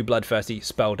 infused, 2 bloodthirsty,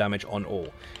 spell damage on all.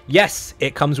 Yes,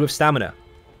 it comes with stamina.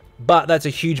 But that's a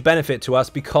huge benefit to us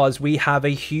because we have a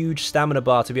huge stamina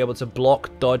bar to be able to block,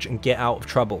 dodge, and get out of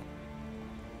trouble.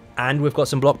 And we've got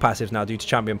some block passives now due to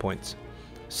champion points.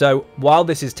 So, while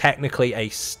this is technically a,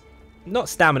 not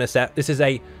stamina set, this is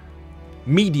a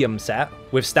medium set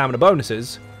with stamina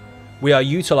bonuses, we are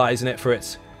utilizing it for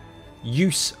its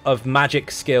use of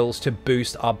magic skills to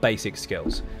boost our basic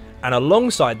skills. And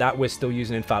alongside that, we're still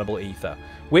using Infallible Ether,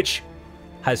 which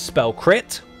has spell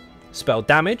crit, spell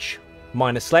damage,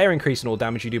 minus Slayer, increasing all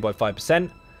damage you do by 5%,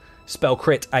 spell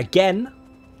crit again.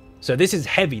 So this is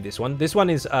heavy, this one. This one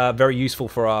is very useful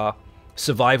for our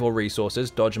survival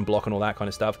resources, dodge and block and all that kind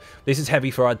of stuff. This is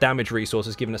heavy for our damage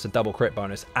resources, giving us a double crit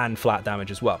bonus and flat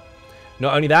damage as well.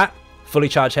 Not only that, fully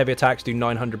charged heavy attacks do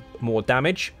 900 more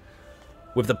damage.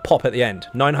 with the pop at the end.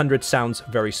 900 sounds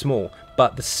very small,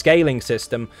 but the scaling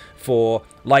system for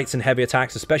lights and heavy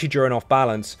attacks, especially during off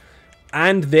balance,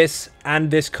 and this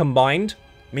combined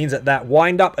means that that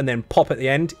wind up and then pop at the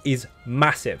end is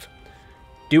massive.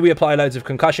 Do we apply loads of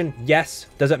concussion? Yes.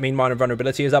 Does that mean minor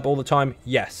vulnerability is up all the time?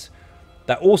 Yes.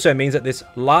 That also means that this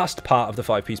last part of the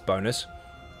 5-piece bonus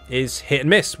is hit and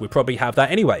miss. We probably have that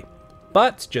anyway.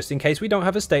 But just in case we don't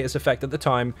have a status effect at the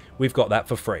time, we've got that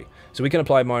for free. So we can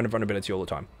apply minor vulnerability all the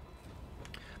time.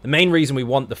 The main reason we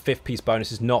want the 5th piece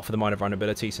bonus is not for the minor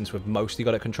vulnerability, since we've mostly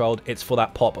got it controlled. It's for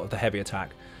that pop of the heavy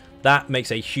attack. That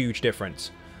makes a huge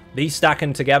difference. These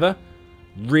stacking together,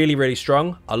 really, really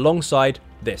strong, alongside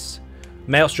this.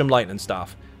 Maelstrom Lightning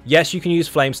Staff. Yes, you can use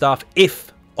Flame Staff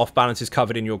if off balance is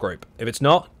covered in your group. If it's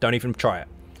not, don't even try it.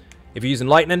 If you're using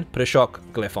lightning, put a shock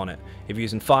glyph on it. If you're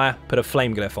using fire, put a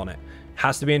flame glyph on it.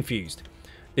 Has to be infused.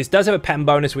 This does have a pen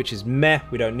bonus, which is meh.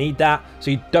 We don't need that.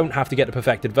 So you don't have to get the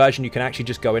perfected version. You can actually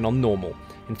just go in on normal.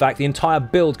 In fact, the entire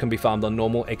build can be farmed on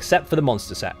normal, except for the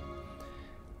monster set.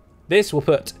 This will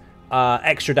put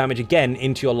extra damage again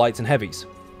into your lights and heavies,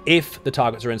 if the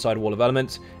targets are inside a wall of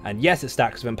elements. And yes, it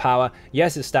stacks with Empower.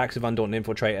 Yes, it stacks with Undaunted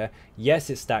Infiltrator. Yes,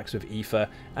 it stacks with Ether.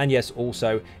 And yes,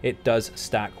 also, it does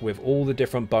stack with all the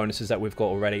different bonuses that we've got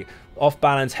already.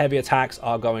 Off-balance, heavy attacks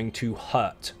are going to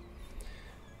hurt.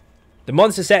 The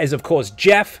monster set is, of course,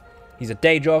 Jeff. He's a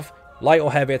Daedroth. Light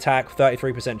or heavy attack,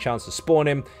 33% chance to spawn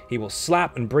him. He will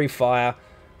slap and breathe fire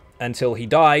until he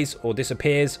dies or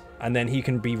disappears, and then he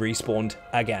can be respawned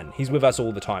again. He's with us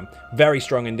all the time. Very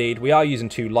strong indeed. We are using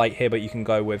 2 light here, but you can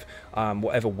go with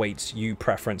whatever weights you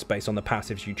preference based on the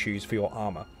passives you choose for your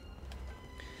armor.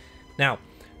 Now,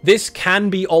 this can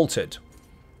be altered.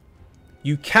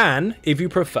 You can, if you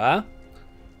prefer,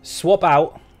 swap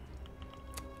out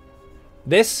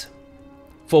this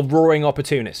for Roaring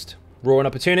Opportunist. Roaring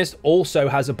Opportunist also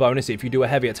has a bonus if you do a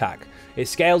heavy attack. It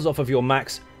scales off of your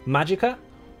max Magicka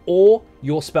or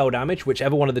your spell damage,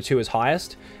 whichever one of the two is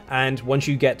highest, and once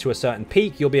you get to a certain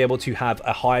peak, you'll be able to have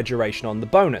a higher duration on the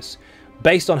bonus.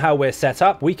 Based on how we're set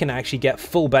up, we can actually get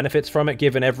full benefits from it,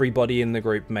 given everybody in the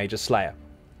group Major Slayer.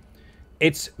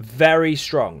 It's very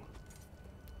strong,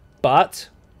 but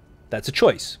that's a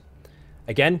choice.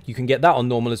 Again, you can get that on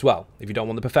normal as well, if you don't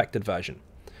want the perfected version.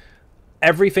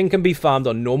 Everything can be farmed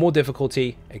on normal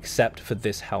difficulty, except for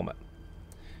this helmet.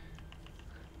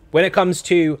 When it comes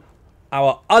to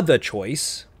our other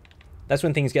choice, that's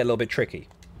when things get a little bit tricky.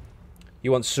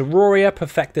 You want Sororia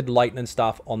Perfected Lightning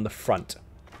Staff on the front.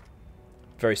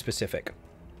 Very specific.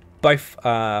 Both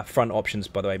front options,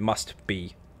 by the way, must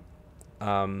be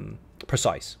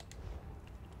precise.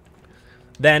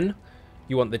 Then,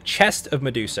 you want the chest of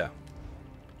Medusa.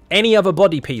 Any other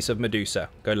body piece of Medusa.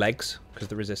 Go legs, because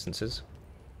the resistances.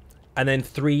 And then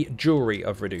 3 jewelry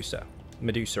of Medusa.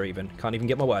 Medusa even. Can't even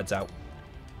get my words out.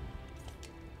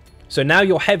 So now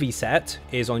your heavy set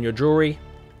is on your jewelry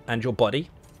and your body.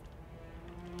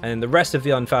 And the rest of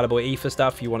the Infallible Ether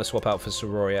stuff you want to swap out for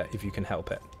Sororia if you can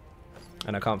help it.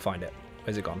 And I can't find it.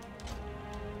 Where's it gone?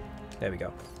 There we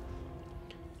go.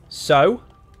 So,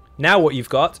 now what you've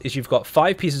got is you've got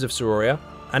 5 pieces of Sororia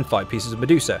and 5 pieces of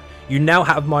Medusa. You now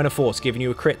have Minor Force, giving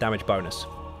you a crit damage bonus.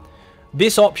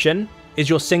 This option is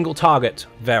your single target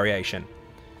variation.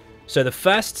 So the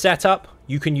first setup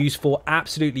you can use for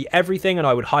absolutely everything, and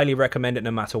I would highly recommend it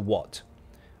no matter what.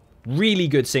 Really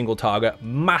good single target,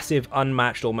 massive,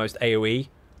 unmatched, almost AoE.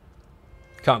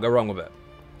 Can't go wrong with it,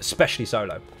 especially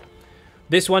solo.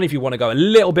 This one, if you want to go a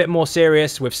little bit more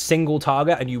serious with single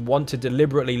target and you want to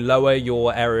deliberately lower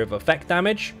your area of effect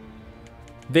damage,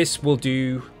 this will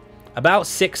do about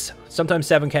 6, sometimes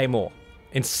 7k more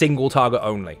in single target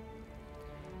only.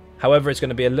 However, it's going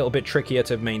to be a little bit trickier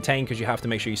to maintain because you have to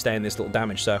make sure you stay in this little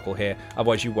damage circle here.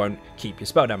 Otherwise, you won't keep your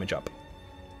spell damage up.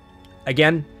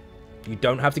 Again, you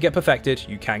don't have to get perfected.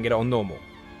 You can get it on normal.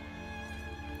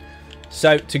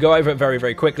 So, to go over it very,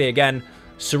 very quickly again,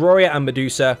 Sororia and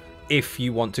Medusa, if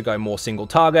you want to go more single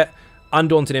target,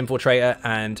 Undaunted Infiltrator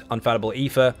and Infallible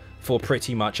Ether for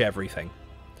pretty much everything.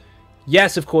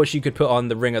 Yes, of course, you could put on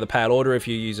the Ring of the Pale Order if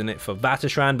you're using it for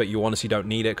Vatashran, but you honestly don't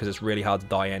need it because it's really hard to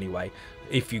die anyway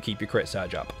if you keep your crit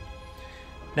surge up.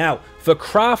 Now, for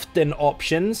crafting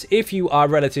options, if you are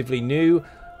relatively new,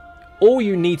 all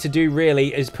you need to do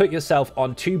really is put yourself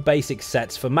on 2 basic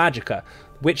sets for Magicka,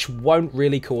 which won't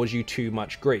really cause you too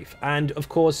much grief. And, of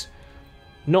course,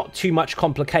 not too much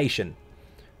complication.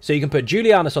 So you can put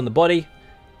Julianus on the body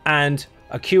and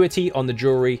Acuity on the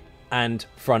jewelry and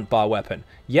front bar weapon.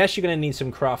 Yes, you're going to need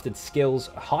some crafted skills,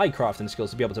 high crafting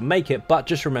skills to be able to make it, but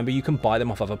just remember you can buy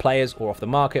them off other players or off the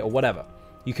market or whatever.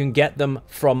 You can get them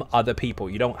from other people.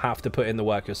 You don't have to put in the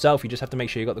work yourself. You just have to make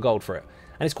sure you got the gold for it.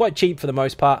 And it's quite cheap for the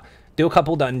most part. Do a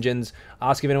couple dungeons.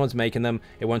 Ask if anyone's making them.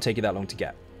 It won't take you that long to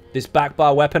get. This back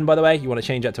bar weapon, by the way, you want to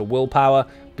change that to willpower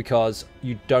because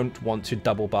you don't want to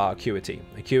double bar acuity.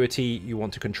 Acuity, you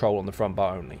want to control on the front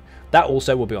bar only. That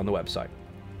also will be on the website.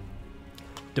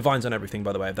 Divines on everything,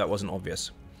 by the way, if that wasn't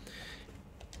obvious.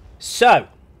 So,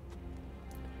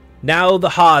 now the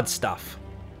hard stuff.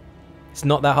 It's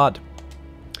not that hard.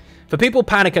 For people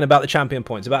panicking about the champion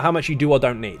points, about how much you do or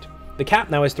don't need, the cap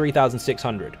now is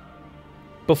 3,600.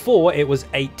 Before, it was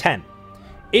 810.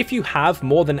 If you have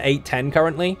more than 810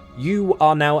 currently, you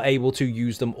are now able to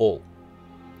use them all.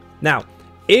 Now,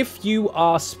 if you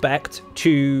are spec'd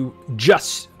to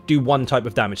just do one type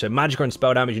of damage, so Magicka and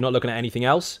spell damage, you're not looking at anything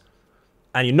else,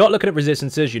 and you're not looking at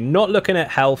resistances, you're not looking at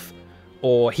health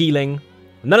or healing,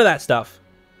 none of that stuff,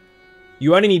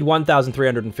 you only need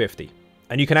 1,350.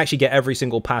 And you can actually get every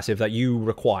single passive that you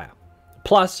require.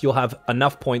 Plus, you'll have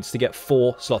enough points to get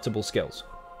 4 slottable skills.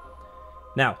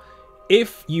 Now,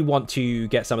 if you want to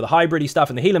get some of the hybridy stuff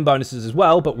and the healing bonuses as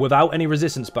well, but without any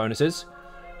resistance bonuses,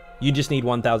 you just need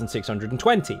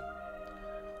 1,620.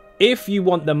 If you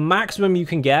want the maximum you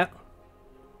can get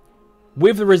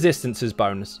with the resistances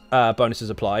bonuses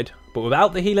applied, but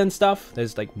without the healing stuff,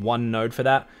 there's like one node for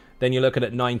that, then you're looking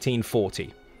at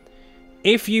 1940.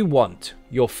 If you want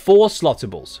your 4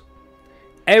 slottables,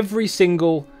 every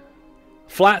single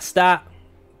flat stat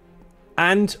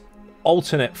and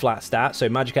alternate flat stat, so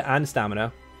Magicka and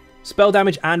stamina, spell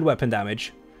damage and weapon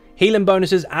damage, healing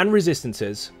bonuses and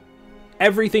resistances,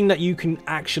 everything that you can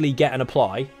actually get and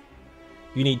apply,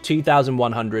 you need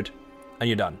 2,100 and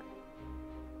you're done.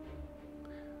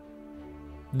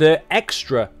 The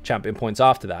extra champion points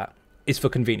after that is for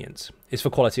convenience, is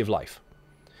for quality of life.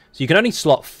 So you can only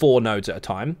slot 4 nodes at a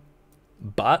time,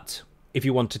 but if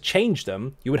you want to change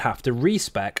them, you would have to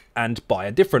respec and buy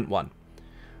a different one.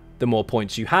 The more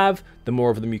points you have, the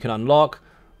more of them you can unlock.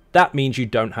 That means you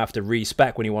don't have to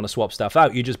respec when you want to swap stuff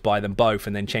out. You just buy them both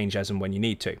and then change as and when you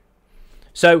need to.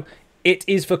 So it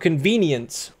is for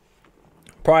convenience.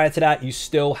 Prior to that, you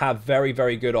still have very,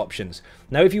 very good options.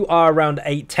 Now, if you are around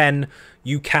 810,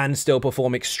 you can still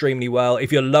perform extremely well.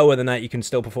 If you're lower than that, you can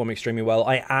still perform extremely well.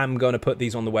 I am going to put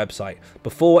these on the website.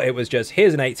 Before, it was just,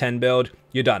 here's an 810 build,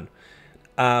 you're done.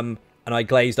 And I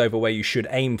glazed over where you should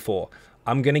aim for.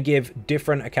 I'm going to give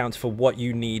different accounts for what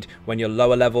you need when you're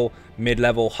lower level,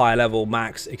 mid-level, high level,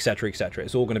 max, etc., etc.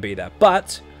 It's all going to be there.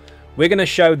 But we're going to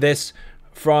show this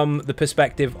from the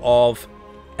perspective of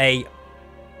a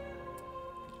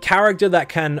character that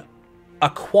can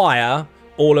acquire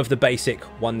all of the basic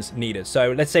ones needed.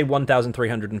 So let's say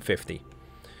 1,350.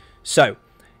 So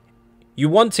you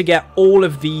want to get all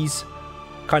of these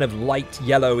kind of light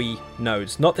yellowy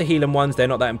nodes. Not the healing ones, they're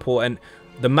not that important.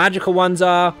 The magical ones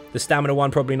are, the stamina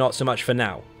one probably not so much for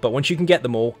now. But once you can get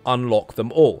them all, unlock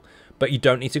them all. But you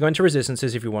don't need to go into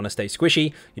resistances if you want to stay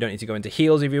squishy. You don't need to go into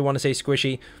heals if you want to stay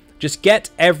squishy. Just get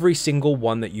every single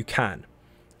one that you can.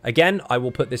 Again, I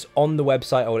will put this on the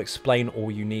website. I will explain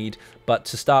all you need. But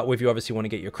to start with, you obviously want to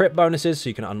get your crit bonuses, so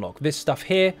you can unlock this stuff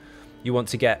here. You want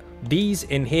to get these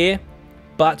in here,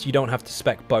 but you don't have to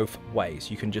spec both ways.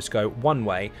 You can just go one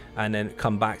way and then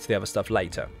come back to the other stuff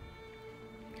later.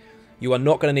 You are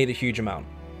not going to need a huge amount.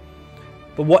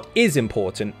 But what is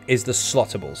important is the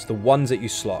slottables, the ones that you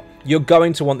slot. You're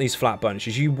going to want these flat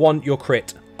bonuses. You want your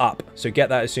crit up, so get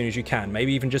that as soon as you can.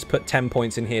 Maybe even just put 10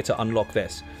 points in here to unlock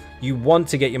this. You want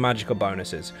to get your magical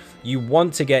bonuses. You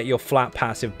want to get your flat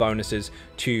passive bonuses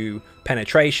to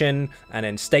penetration and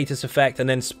then status effect and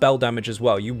then spell damage as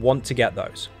well. You want to get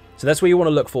those. So that's what you want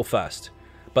to look for first.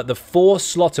 But the 4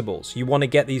 slottables, you want to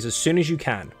get these as soon as you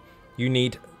can. You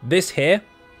need this here,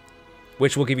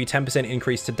 which will give you 10%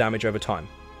 increase to damage over time.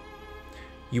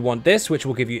 You want this, which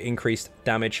will give you increased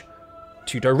damage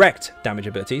to direct damage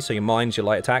abilities. So your mines, your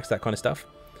light attacks, that kind of stuff.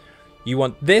 You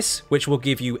want this, which will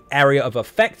give you area of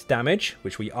effect damage,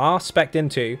 which we are spec'd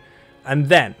into. And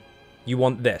then you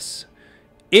want this.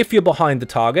 If you're behind the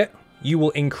target, you will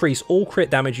increase all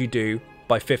crit damage you do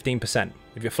by 15%.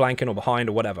 If you're flanking or behind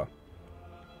or whatever.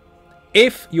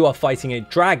 If you are fighting a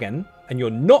dragon and you're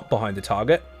not behind the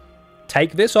target,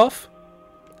 take this off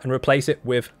and replace it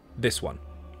with this one.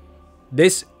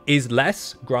 This is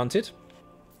less, granted,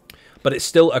 but it's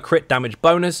still a crit damage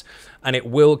bonus, and it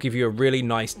will give you a really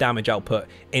nice damage output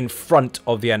in front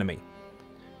of the enemy.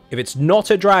 If it's not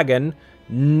a dragon,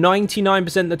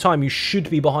 99% of the time you should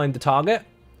be behind the target,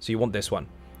 so you want this one.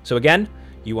 So again,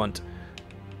 you want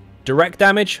direct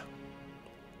damage,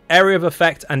 area of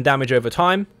effect, and damage over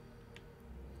time,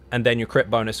 and then your crit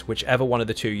bonus, whichever one of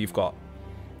the two you've got.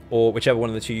 or whichever one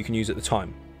of the two you can use at the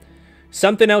time.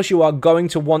 Something else you are going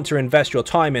to want to invest your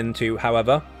time into,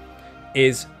 however,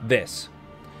 is this.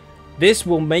 This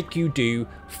will make you do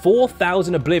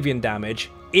 4,000 Oblivion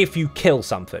damage if you kill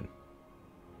something.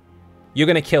 You're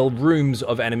going to kill rooms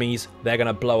of enemies. They're going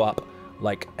to blow up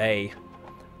like a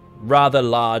rather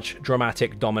large,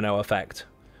 dramatic domino effect.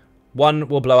 One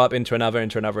will blow up into another,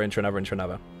 into another, into another, into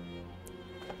another.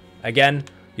 Again,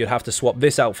 you'd have to swap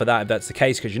this out for that if that's the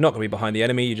case, because you're not going to be behind the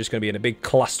enemy. You're just going to be in a big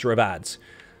cluster of ads.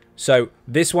 So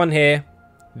this one here,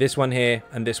 and this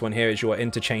one here is your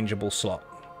interchangeable slot.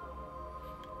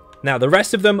 Now, the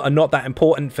rest of them are not that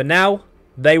important for now.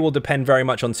 They will depend very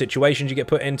much on situations you get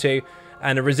put into.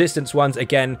 And the resistance ones,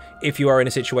 again, if you are in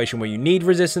a situation where you need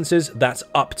resistances, that's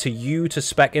up to you to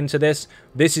spec into this.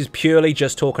 This is purely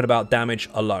just talking about damage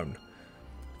alone.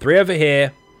 3 over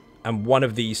here, and 1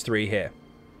 of these 3 here.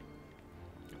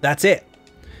 That's it.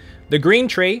 The green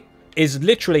tree is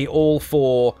literally all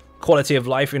for quality of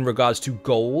life in regards to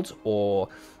gold, or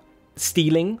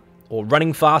stealing, or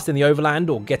running fast in the overland,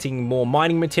 or getting more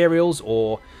mining materials,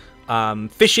 or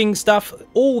fishing stuff.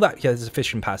 All that. Yeah, there's a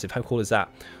fishing passive. How cool is that?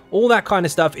 All that kind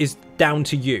of stuff is down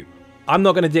to you. I'm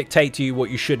not going to dictate to you what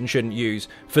you should and shouldn't use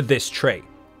for this tree.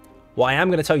 What I am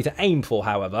going to tell you to aim for,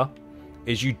 however,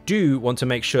 is you do want to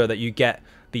make sure that you get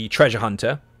the treasure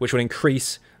hunter, which will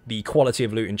increase the quality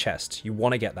of loot in chests. You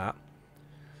want to get that.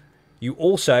 You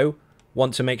also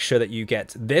want to make sure that you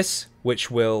get this,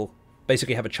 which will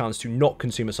basically have a chance to not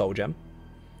consume a soul gem.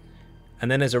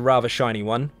 And then there's a rather shiny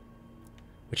one,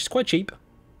 which is quite cheap,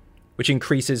 which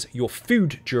increases your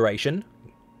food duration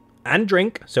and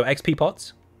drink, so XP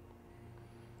pots.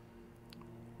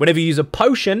 Whenever you use a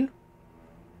potion,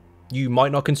 you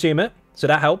might not consume it, so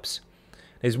that helps.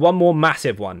 There's one more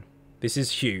massive one. This is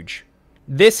huge.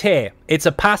 This here, it's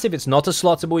a passive, it's not a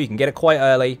slottable, you can get it quite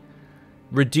early.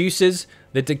 Reduces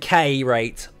the decay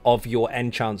rate of your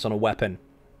enchants on a weapon.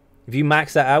 If you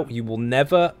max that out, you will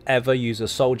never ever use a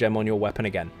soul gem on your weapon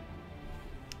again.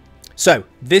 So,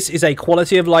 this is a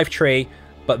quality of life tree,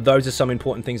 but those are some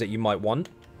important things that you might want.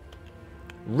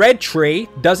 Red tree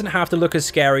doesn't have to look as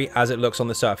scary as it looks on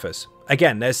the surface.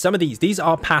 Again, there's some of these. These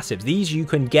are passives. These you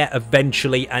can get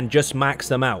eventually and just max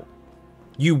them out.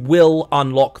 You will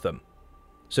unlock them.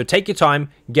 So take your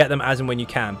time, get them as and when you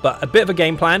can. But a bit of a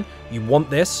game plan, you want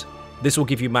this. This will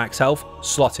give you max health.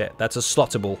 Slot it. That's a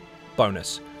slottable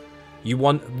bonus. You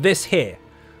want this here.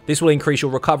 This will increase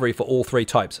your recovery for all 3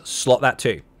 types. Slot that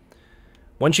too.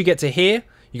 Once you get to here,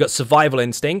 you got survival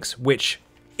instincts, which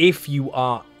if you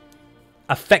are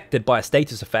affected by a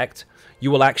status effect,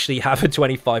 you will actually have a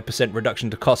 25% reduction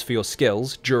to cost for your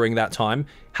skills during that time.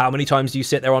 How many times do you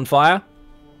sit there on fire?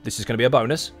 This is going to be a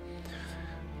bonus.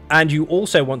 And you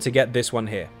also want to get this one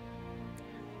here.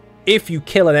 If you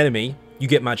kill an enemy, you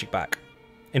get magic back.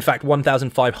 In fact,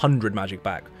 1,500 magic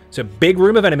back. So big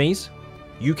room of enemies.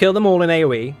 You kill them all in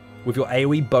AoE with your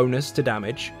AoE bonus to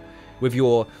damage, with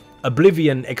your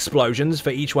Oblivion explosions for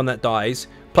each one that dies,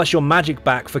 plus your magic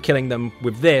back for killing them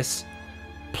with this,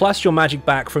 plus your magic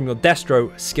back from your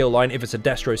Destro skill line if it's a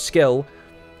Destro skill.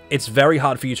 It's very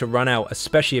hard for you to run out,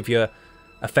 especially if you're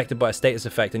affected by a status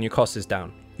effect and your cost is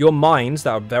down. Your mines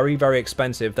that are very, very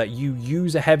expensive that you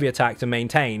use a heavy attack to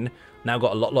maintain now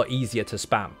got a lot easier to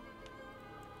spam.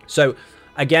 So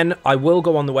again, I will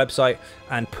go on the website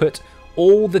and put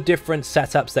all the different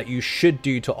setups that you should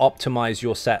do to optimize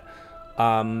your set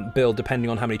build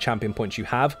depending on how many champion points you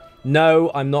have.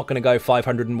 No, I'm not going to go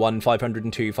 501,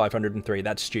 502, 503.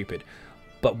 That's stupid.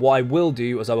 But what I will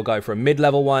do is I will go for a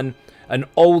mid-level one, an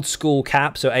old school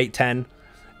cap, so 810,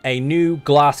 a new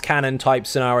glass cannon type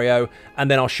scenario,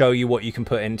 and then I'll show you what you can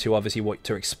put into, obviously what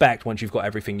to expect once you've got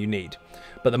everything you need.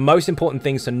 But the most important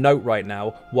things to note right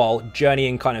now, while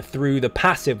journeying kind of through the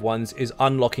passive ones, is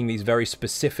unlocking these very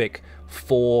specific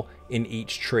 4 in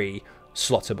each tree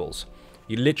slottables.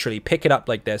 You literally pick it up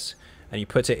like this, and you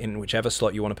put it in whichever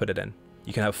slot you want to put it in.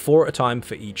 You can have 4 at a time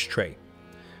for each tree.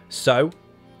 So,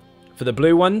 for the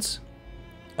blue ones,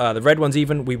 the red ones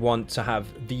even, we want to have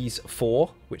these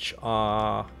 4, which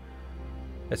are...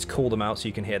 Let's call them out so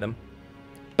you can hear them.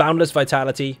 Boundless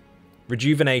Vitality,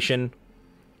 Rejuvenation,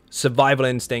 Survival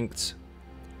Instincts,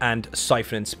 and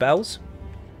Siphoning Spells.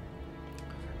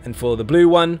 And for the blue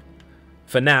one,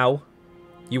 for now,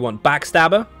 you want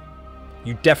Backstabber.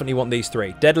 You definitely want these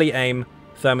 3. Deadly Aim,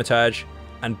 Thaumaturge,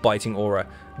 and Biting Aura.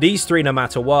 These 3 no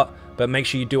matter what, but make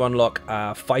sure you do unlock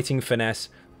Fighting Finesse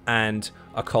and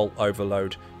Occult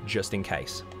Overload just in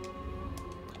case.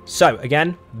 So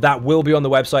again, that will be on the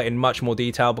website in much more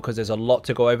detail because there's a lot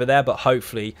to go over there, but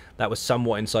hopefully that was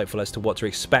somewhat insightful as to what to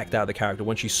expect out of the character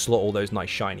once you slot all those nice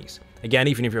shinies. Again,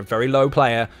 even if you're a very low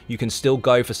player, you can still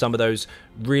go for some of those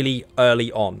really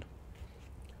early on.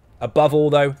 Above all,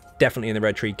 though, definitely in the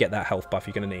red tree, get that health buff.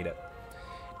 You're going to need it.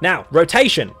 Now,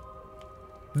 rotation.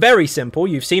 Very simple.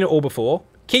 You've seen it all before.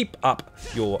 Keep up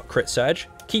your crit surge.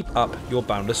 Keep up your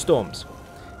boundless storms.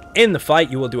 In the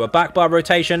fight, you will do a back bar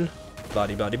rotation.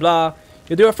 Blah-de-blah-de-blah.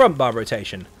 You'll do a front bar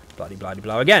rotation.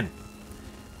 Blah-de-blah-de-blah again.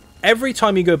 Every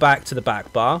time you go back to the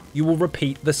back bar, you will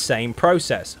repeat the same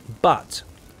process. But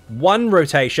one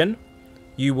rotation,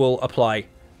 you will apply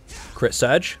crit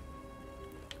surge.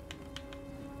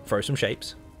 Throw some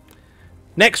shapes.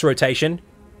 Next rotation,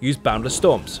 use boundless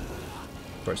storms.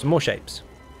 Throw some more shapes.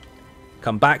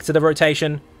 Come back to the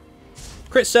rotation.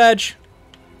 Crit surge.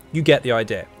 You get the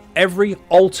idea. Every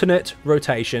alternate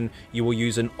rotation, you will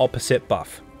use an opposite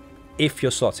buff. If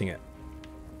you're slotting it.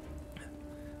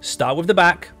 Start with the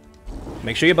back.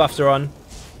 Make sure your buffs are on.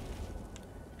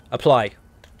 Apply.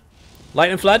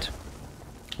 Lightning Flood.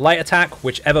 Light Attack,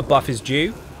 whichever buff is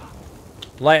due.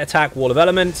 Light Attack, Wall of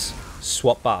Elements.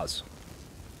 Swap bars.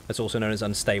 That's also known as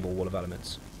Unstable Wall of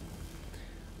Elements.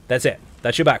 That's it.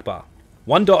 That's your back bar.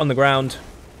 One dot on the ground.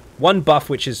 One buff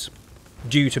which is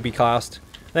due to be cast.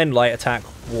 Then Light Attack,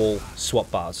 Wall, Swap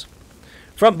bars.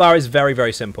 Front bar is very,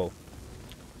 very simple.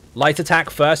 Light Attack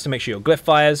first to make sure your glyph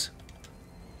fires.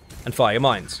 And fire your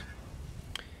mines.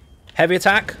 Heavy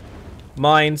Attack,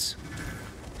 Mines,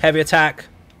 Heavy Attack,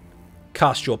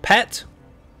 cast your pet.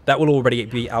 That will already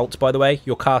be out, by the way.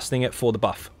 You're casting it for the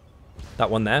buff. That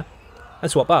one there.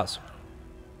 And swap bars.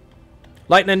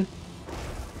 Lightning,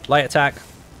 Light Attack,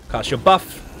 cast your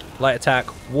buff, Light Attack,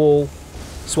 Wall,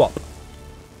 swap.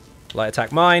 Light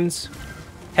Attack, Mines,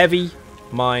 Heavy,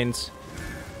 Mines,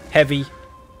 Heavy,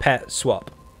 Pet,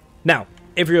 swap. Now,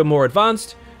 if you're more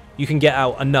advanced, you can get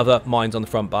out another Mines on the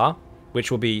front bar, which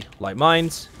will be Light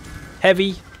Mines,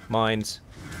 Heavy, Mines,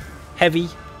 Heavy,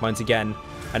 Mines again,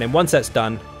 and then once that's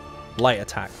done, Light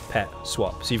Attack, Pet,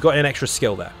 swap. So you've got an extra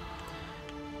skill there.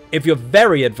 If you're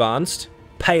very advanced,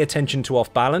 pay attention to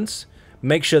off balance.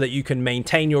 Make sure that you can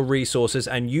maintain your resources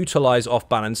and utilize off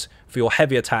balance for your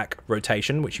heavy attack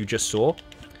rotation, which you just saw,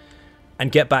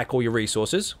 and get back all your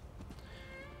resources.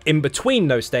 In between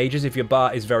those stages, if your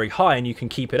bar is very high and you can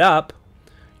keep it up,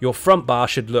 your front bar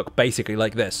should look basically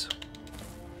like this.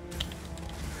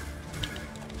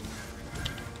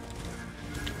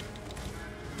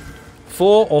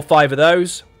 Four or five of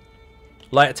those,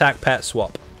 light attack, pet,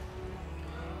 swap.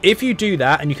 If you do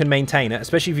that and you can maintain it,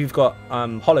 especially if you've got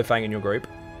Hollow Fang in your group,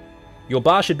 your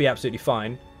bar should be absolutely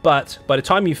fine. But by the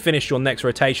time you finish your next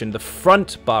rotation, the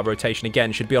front bar rotation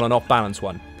again should be on an off-balance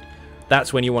one.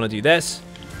 That's when you want to do this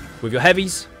with your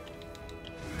heavies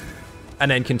and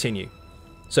then continue.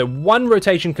 So one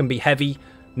rotation can be heavy,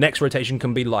 next rotation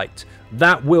can be light.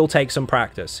 That will take some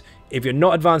practice. If you're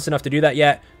not advanced enough to do that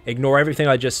yet, ignore everything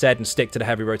I just said and stick to the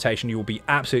heavy rotation. You will be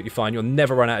absolutely fine. You'll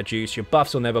never run out of juice. Your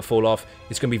buffs will never fall off.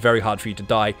 It's going to be very hard for you to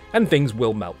die, and things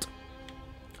will melt.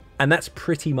 And that's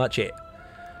pretty much it.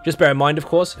 Just bear in mind, of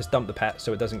course, it's dump the pet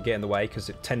so it doesn't get in the way, because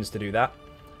it tends to do that.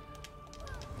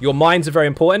 Your mines are very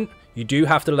important. You do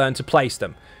have to learn to place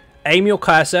them. Aim your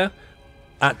cursor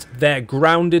at their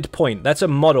grounded point. That's a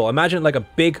model. Imagine like a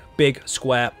big, big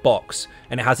square box,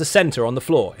 and it has a center on the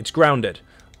floor. It's grounded.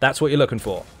 That's what you're looking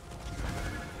for.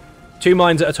 2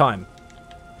 mines at a time.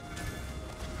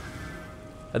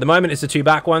 At the moment, it's the 2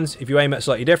 back ones. If you aim at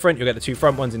slightly different, you'll get the 2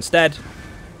 front ones instead.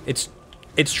 It's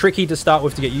tricky to start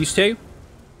with to get used to,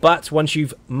 but once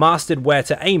you've mastered where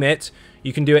to aim it,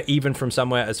 you can do it even from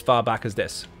somewhere as far back as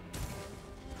this.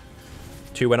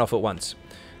 2 went off at once.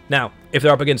 Now, if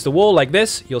they're up against the wall like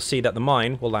this, you'll see that the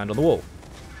mine will land on the wall.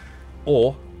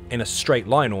 Or in a straight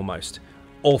line almost.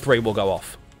 All 3 will go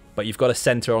off. But you've got to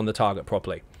center on the target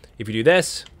properly. If you do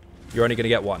this, you're only going to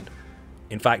get 1.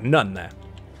 In fact, none there.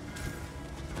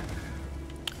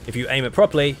 If you aim it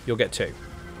properly, you'll get 2.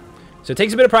 So it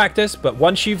takes a bit of practice, but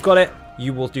once you've got it,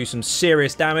 you will do some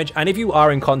serious damage. And if you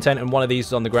are in content and one of these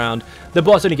is on the ground, the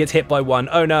boss only gets hit by 1.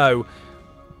 Oh no.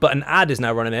 But an ad is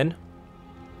now running in.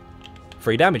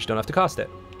 Free damage, don't have to cast it.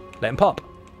 Let him pop.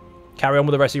 Carry on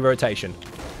with the rest of your rotation.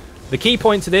 The key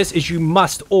point to this is you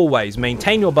must always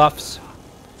maintain your buffs,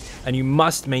 and you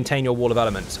must maintain your Wall of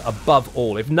Elements above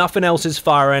all. If nothing else is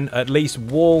firing, at least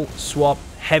wall, swap,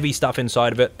 heavy stuff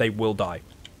inside of it, they will die.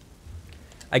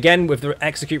 Again, with the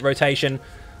execute rotation,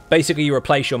 basically you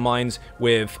replace your mines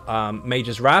with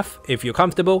Mage's Wrath if you're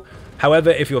comfortable.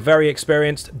 However, if you're very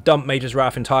experienced, dump Mage's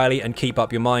Wrath entirely and keep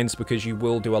up your mines, because you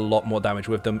will do a lot more damage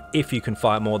with them if you can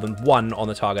fire more than 1 on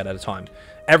the target at a time.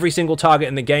 Every single target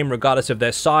in the game, regardless of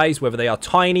their size, whether they are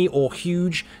tiny or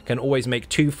huge, can always make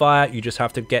 2 fire. You just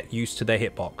have to get used to their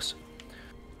hitbox.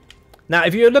 Now,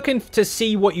 if you're looking to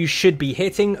see what you should be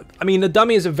hitting, I mean, the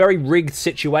dummy is a very rigged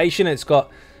situation. It's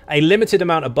got a limited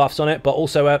amount of buffs on it, but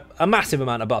also a massive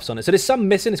amount of buffs on it. So there's some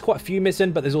missing, there's quite a few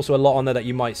missing, but there's also a lot on there that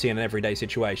you might see in an everyday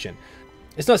situation.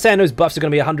 It's not saying those buffs are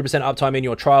going to be 100% uptime in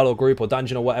your trial or group or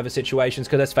dungeon or whatever situations,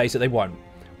 because let's face it, they won't.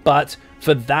 But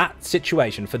for that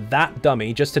situation, for that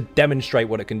dummy, just to demonstrate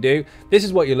what it can do, this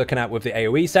is what you're looking at with the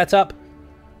AoE setup.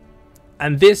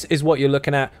 And this is what you're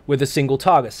looking at with a single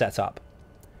target setup.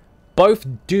 Both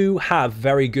do have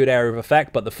very good area of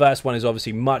effect, but the first one is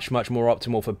obviously much more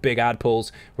optimal for big ad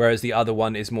pulls, whereas the other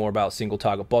one is more about single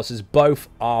target bosses. Both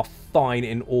are fine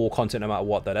in all content no matter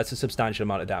what, though. That's a substantial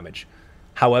amount of damage.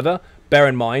 However, bear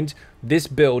in mind, this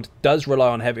build does rely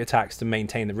on heavy attacks to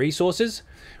maintain the resources,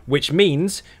 which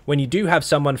means when you do have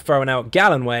someone throwing out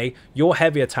Gallonway, your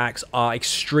heavy attacks are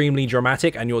extremely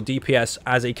dramatic and your DPS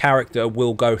as a character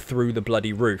will go through the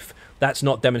bloody roof. That's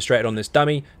not demonstrated on this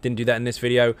dummy, didn't do that in this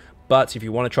video, but if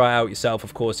you want to try it out yourself,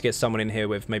 of course, get someone in here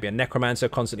with maybe a Necromancer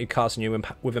constantly casting you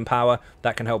with Empower.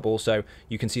 That can help also.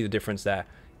 You can see the difference there.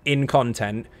 In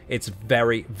content, it's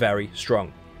very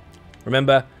strong.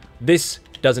 Remember, this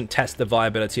doesn't test the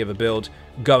viability of a build.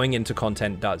 Going into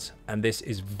content does. And this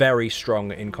is very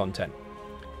strong in content.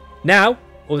 Now,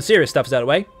 all the serious stuff is out of the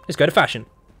way. Let's go to fashion.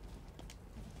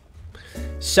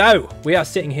 So, we are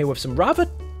sitting here with some rather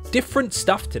different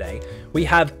stuff today. We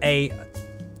have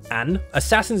an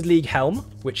Assassin's League helm,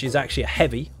 which is actually a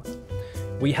heavy.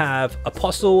 We have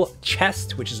Apostle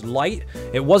chest, which is light.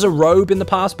 It was a robe in the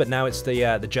past, but now it's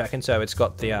the jerkin, so it's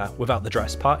got the without the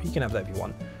dress part. You can have that if you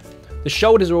want. The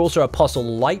shoulders are also Apostle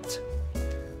light.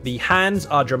 The hands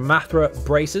are Dramathra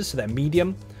braces, so they're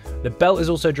medium. The belt is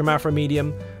also Dramathra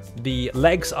medium. The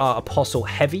legs are Apostle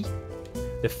heavy.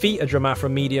 The feet are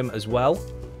Dramathra medium as well.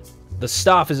 The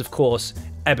staff is, of course,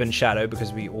 Ebon Shadow,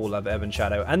 because we all love Ebon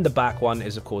Shadow. And the back one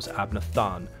is, of course,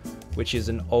 Abnathan, which is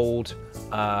an old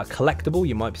collectible.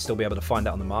 You might still be able to find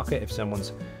that on the market if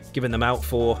someone's giving them out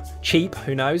for cheap.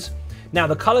 Who knows? Now,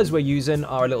 the colors we're using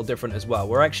are a little different as well.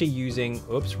 We're actually using...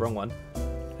 Oops, wrong one.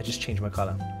 I just changed my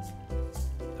color.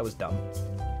 That was dumb.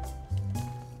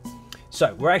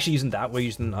 So, we're actually using that. We're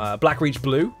using Blackreach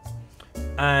Blue.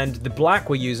 And the black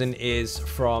we're using is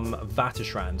from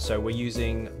Vatashran. So we're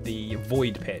using the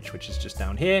Void Pitch, which is just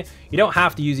down here. You don't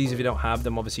have to use these if you don't have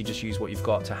them. Obviously, just use what you've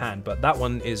got to hand. But that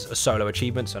one is a solo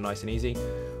achievement, so nice and easy.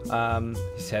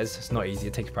 He says it's not easy.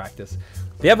 It takes practice.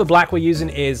 The other black we're using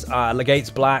is Legate's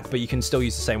Black, but you can still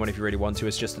use the same one if you really want to.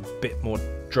 It's just a bit more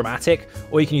dramatic.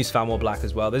 Or you can use Falmor Black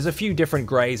as well. There's a few different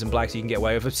greys and blacks you can get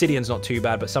away with. Obsidian's not too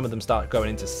bad, but some of them start going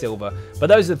into silver. But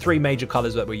those are the three major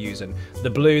colors that we're using. The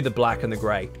blue, the black, and the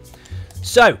grey.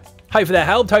 So, hopefully that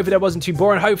helped. Hopefully that wasn't too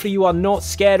boring. Hopefully you are not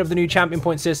scared of the new champion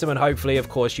point system. And hopefully, of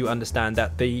course, you understand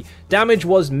that the damage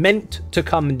was meant to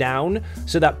come down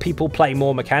so that people play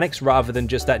more mechanics rather than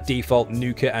just that default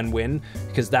nuke it and win,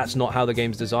 because that's not how the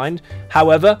game's designed.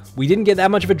 However, we didn't get that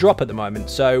much of a drop at the moment.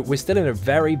 So we're still in a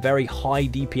very high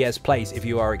DPS place if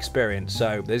you are experienced.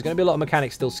 So there's going to be a lot of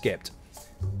mechanics still skipped.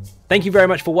 Thank you very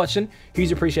much for watching.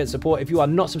 Hughes appreciate the support. If you are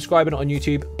not subscribing on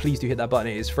YouTube, please do hit that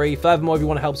button. It is free. Furthermore, if you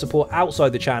want to help support outside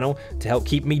the channel to help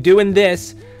keep me doing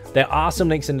this, there are some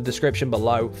links in the description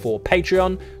below for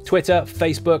Patreon, Twitter,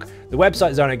 Facebook. The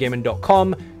website is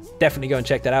xynodegaming.com. Definitely go and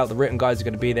check that out. The written guides are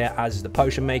going to be there, as is the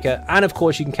potion maker. And of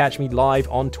course, you can catch me live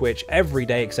on Twitch every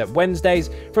day except Wednesdays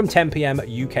from 10 PM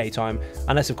UK time.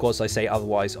 Unless, of course, I say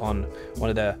otherwise on one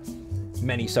of the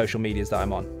many social medias that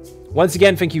I'm on. Once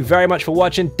again, thank you very much for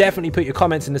watching. Definitely put your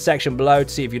comments in the section below to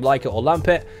see if you like it or lump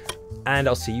it. And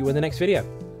I'll see you in the next video.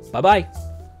 Bye-bye.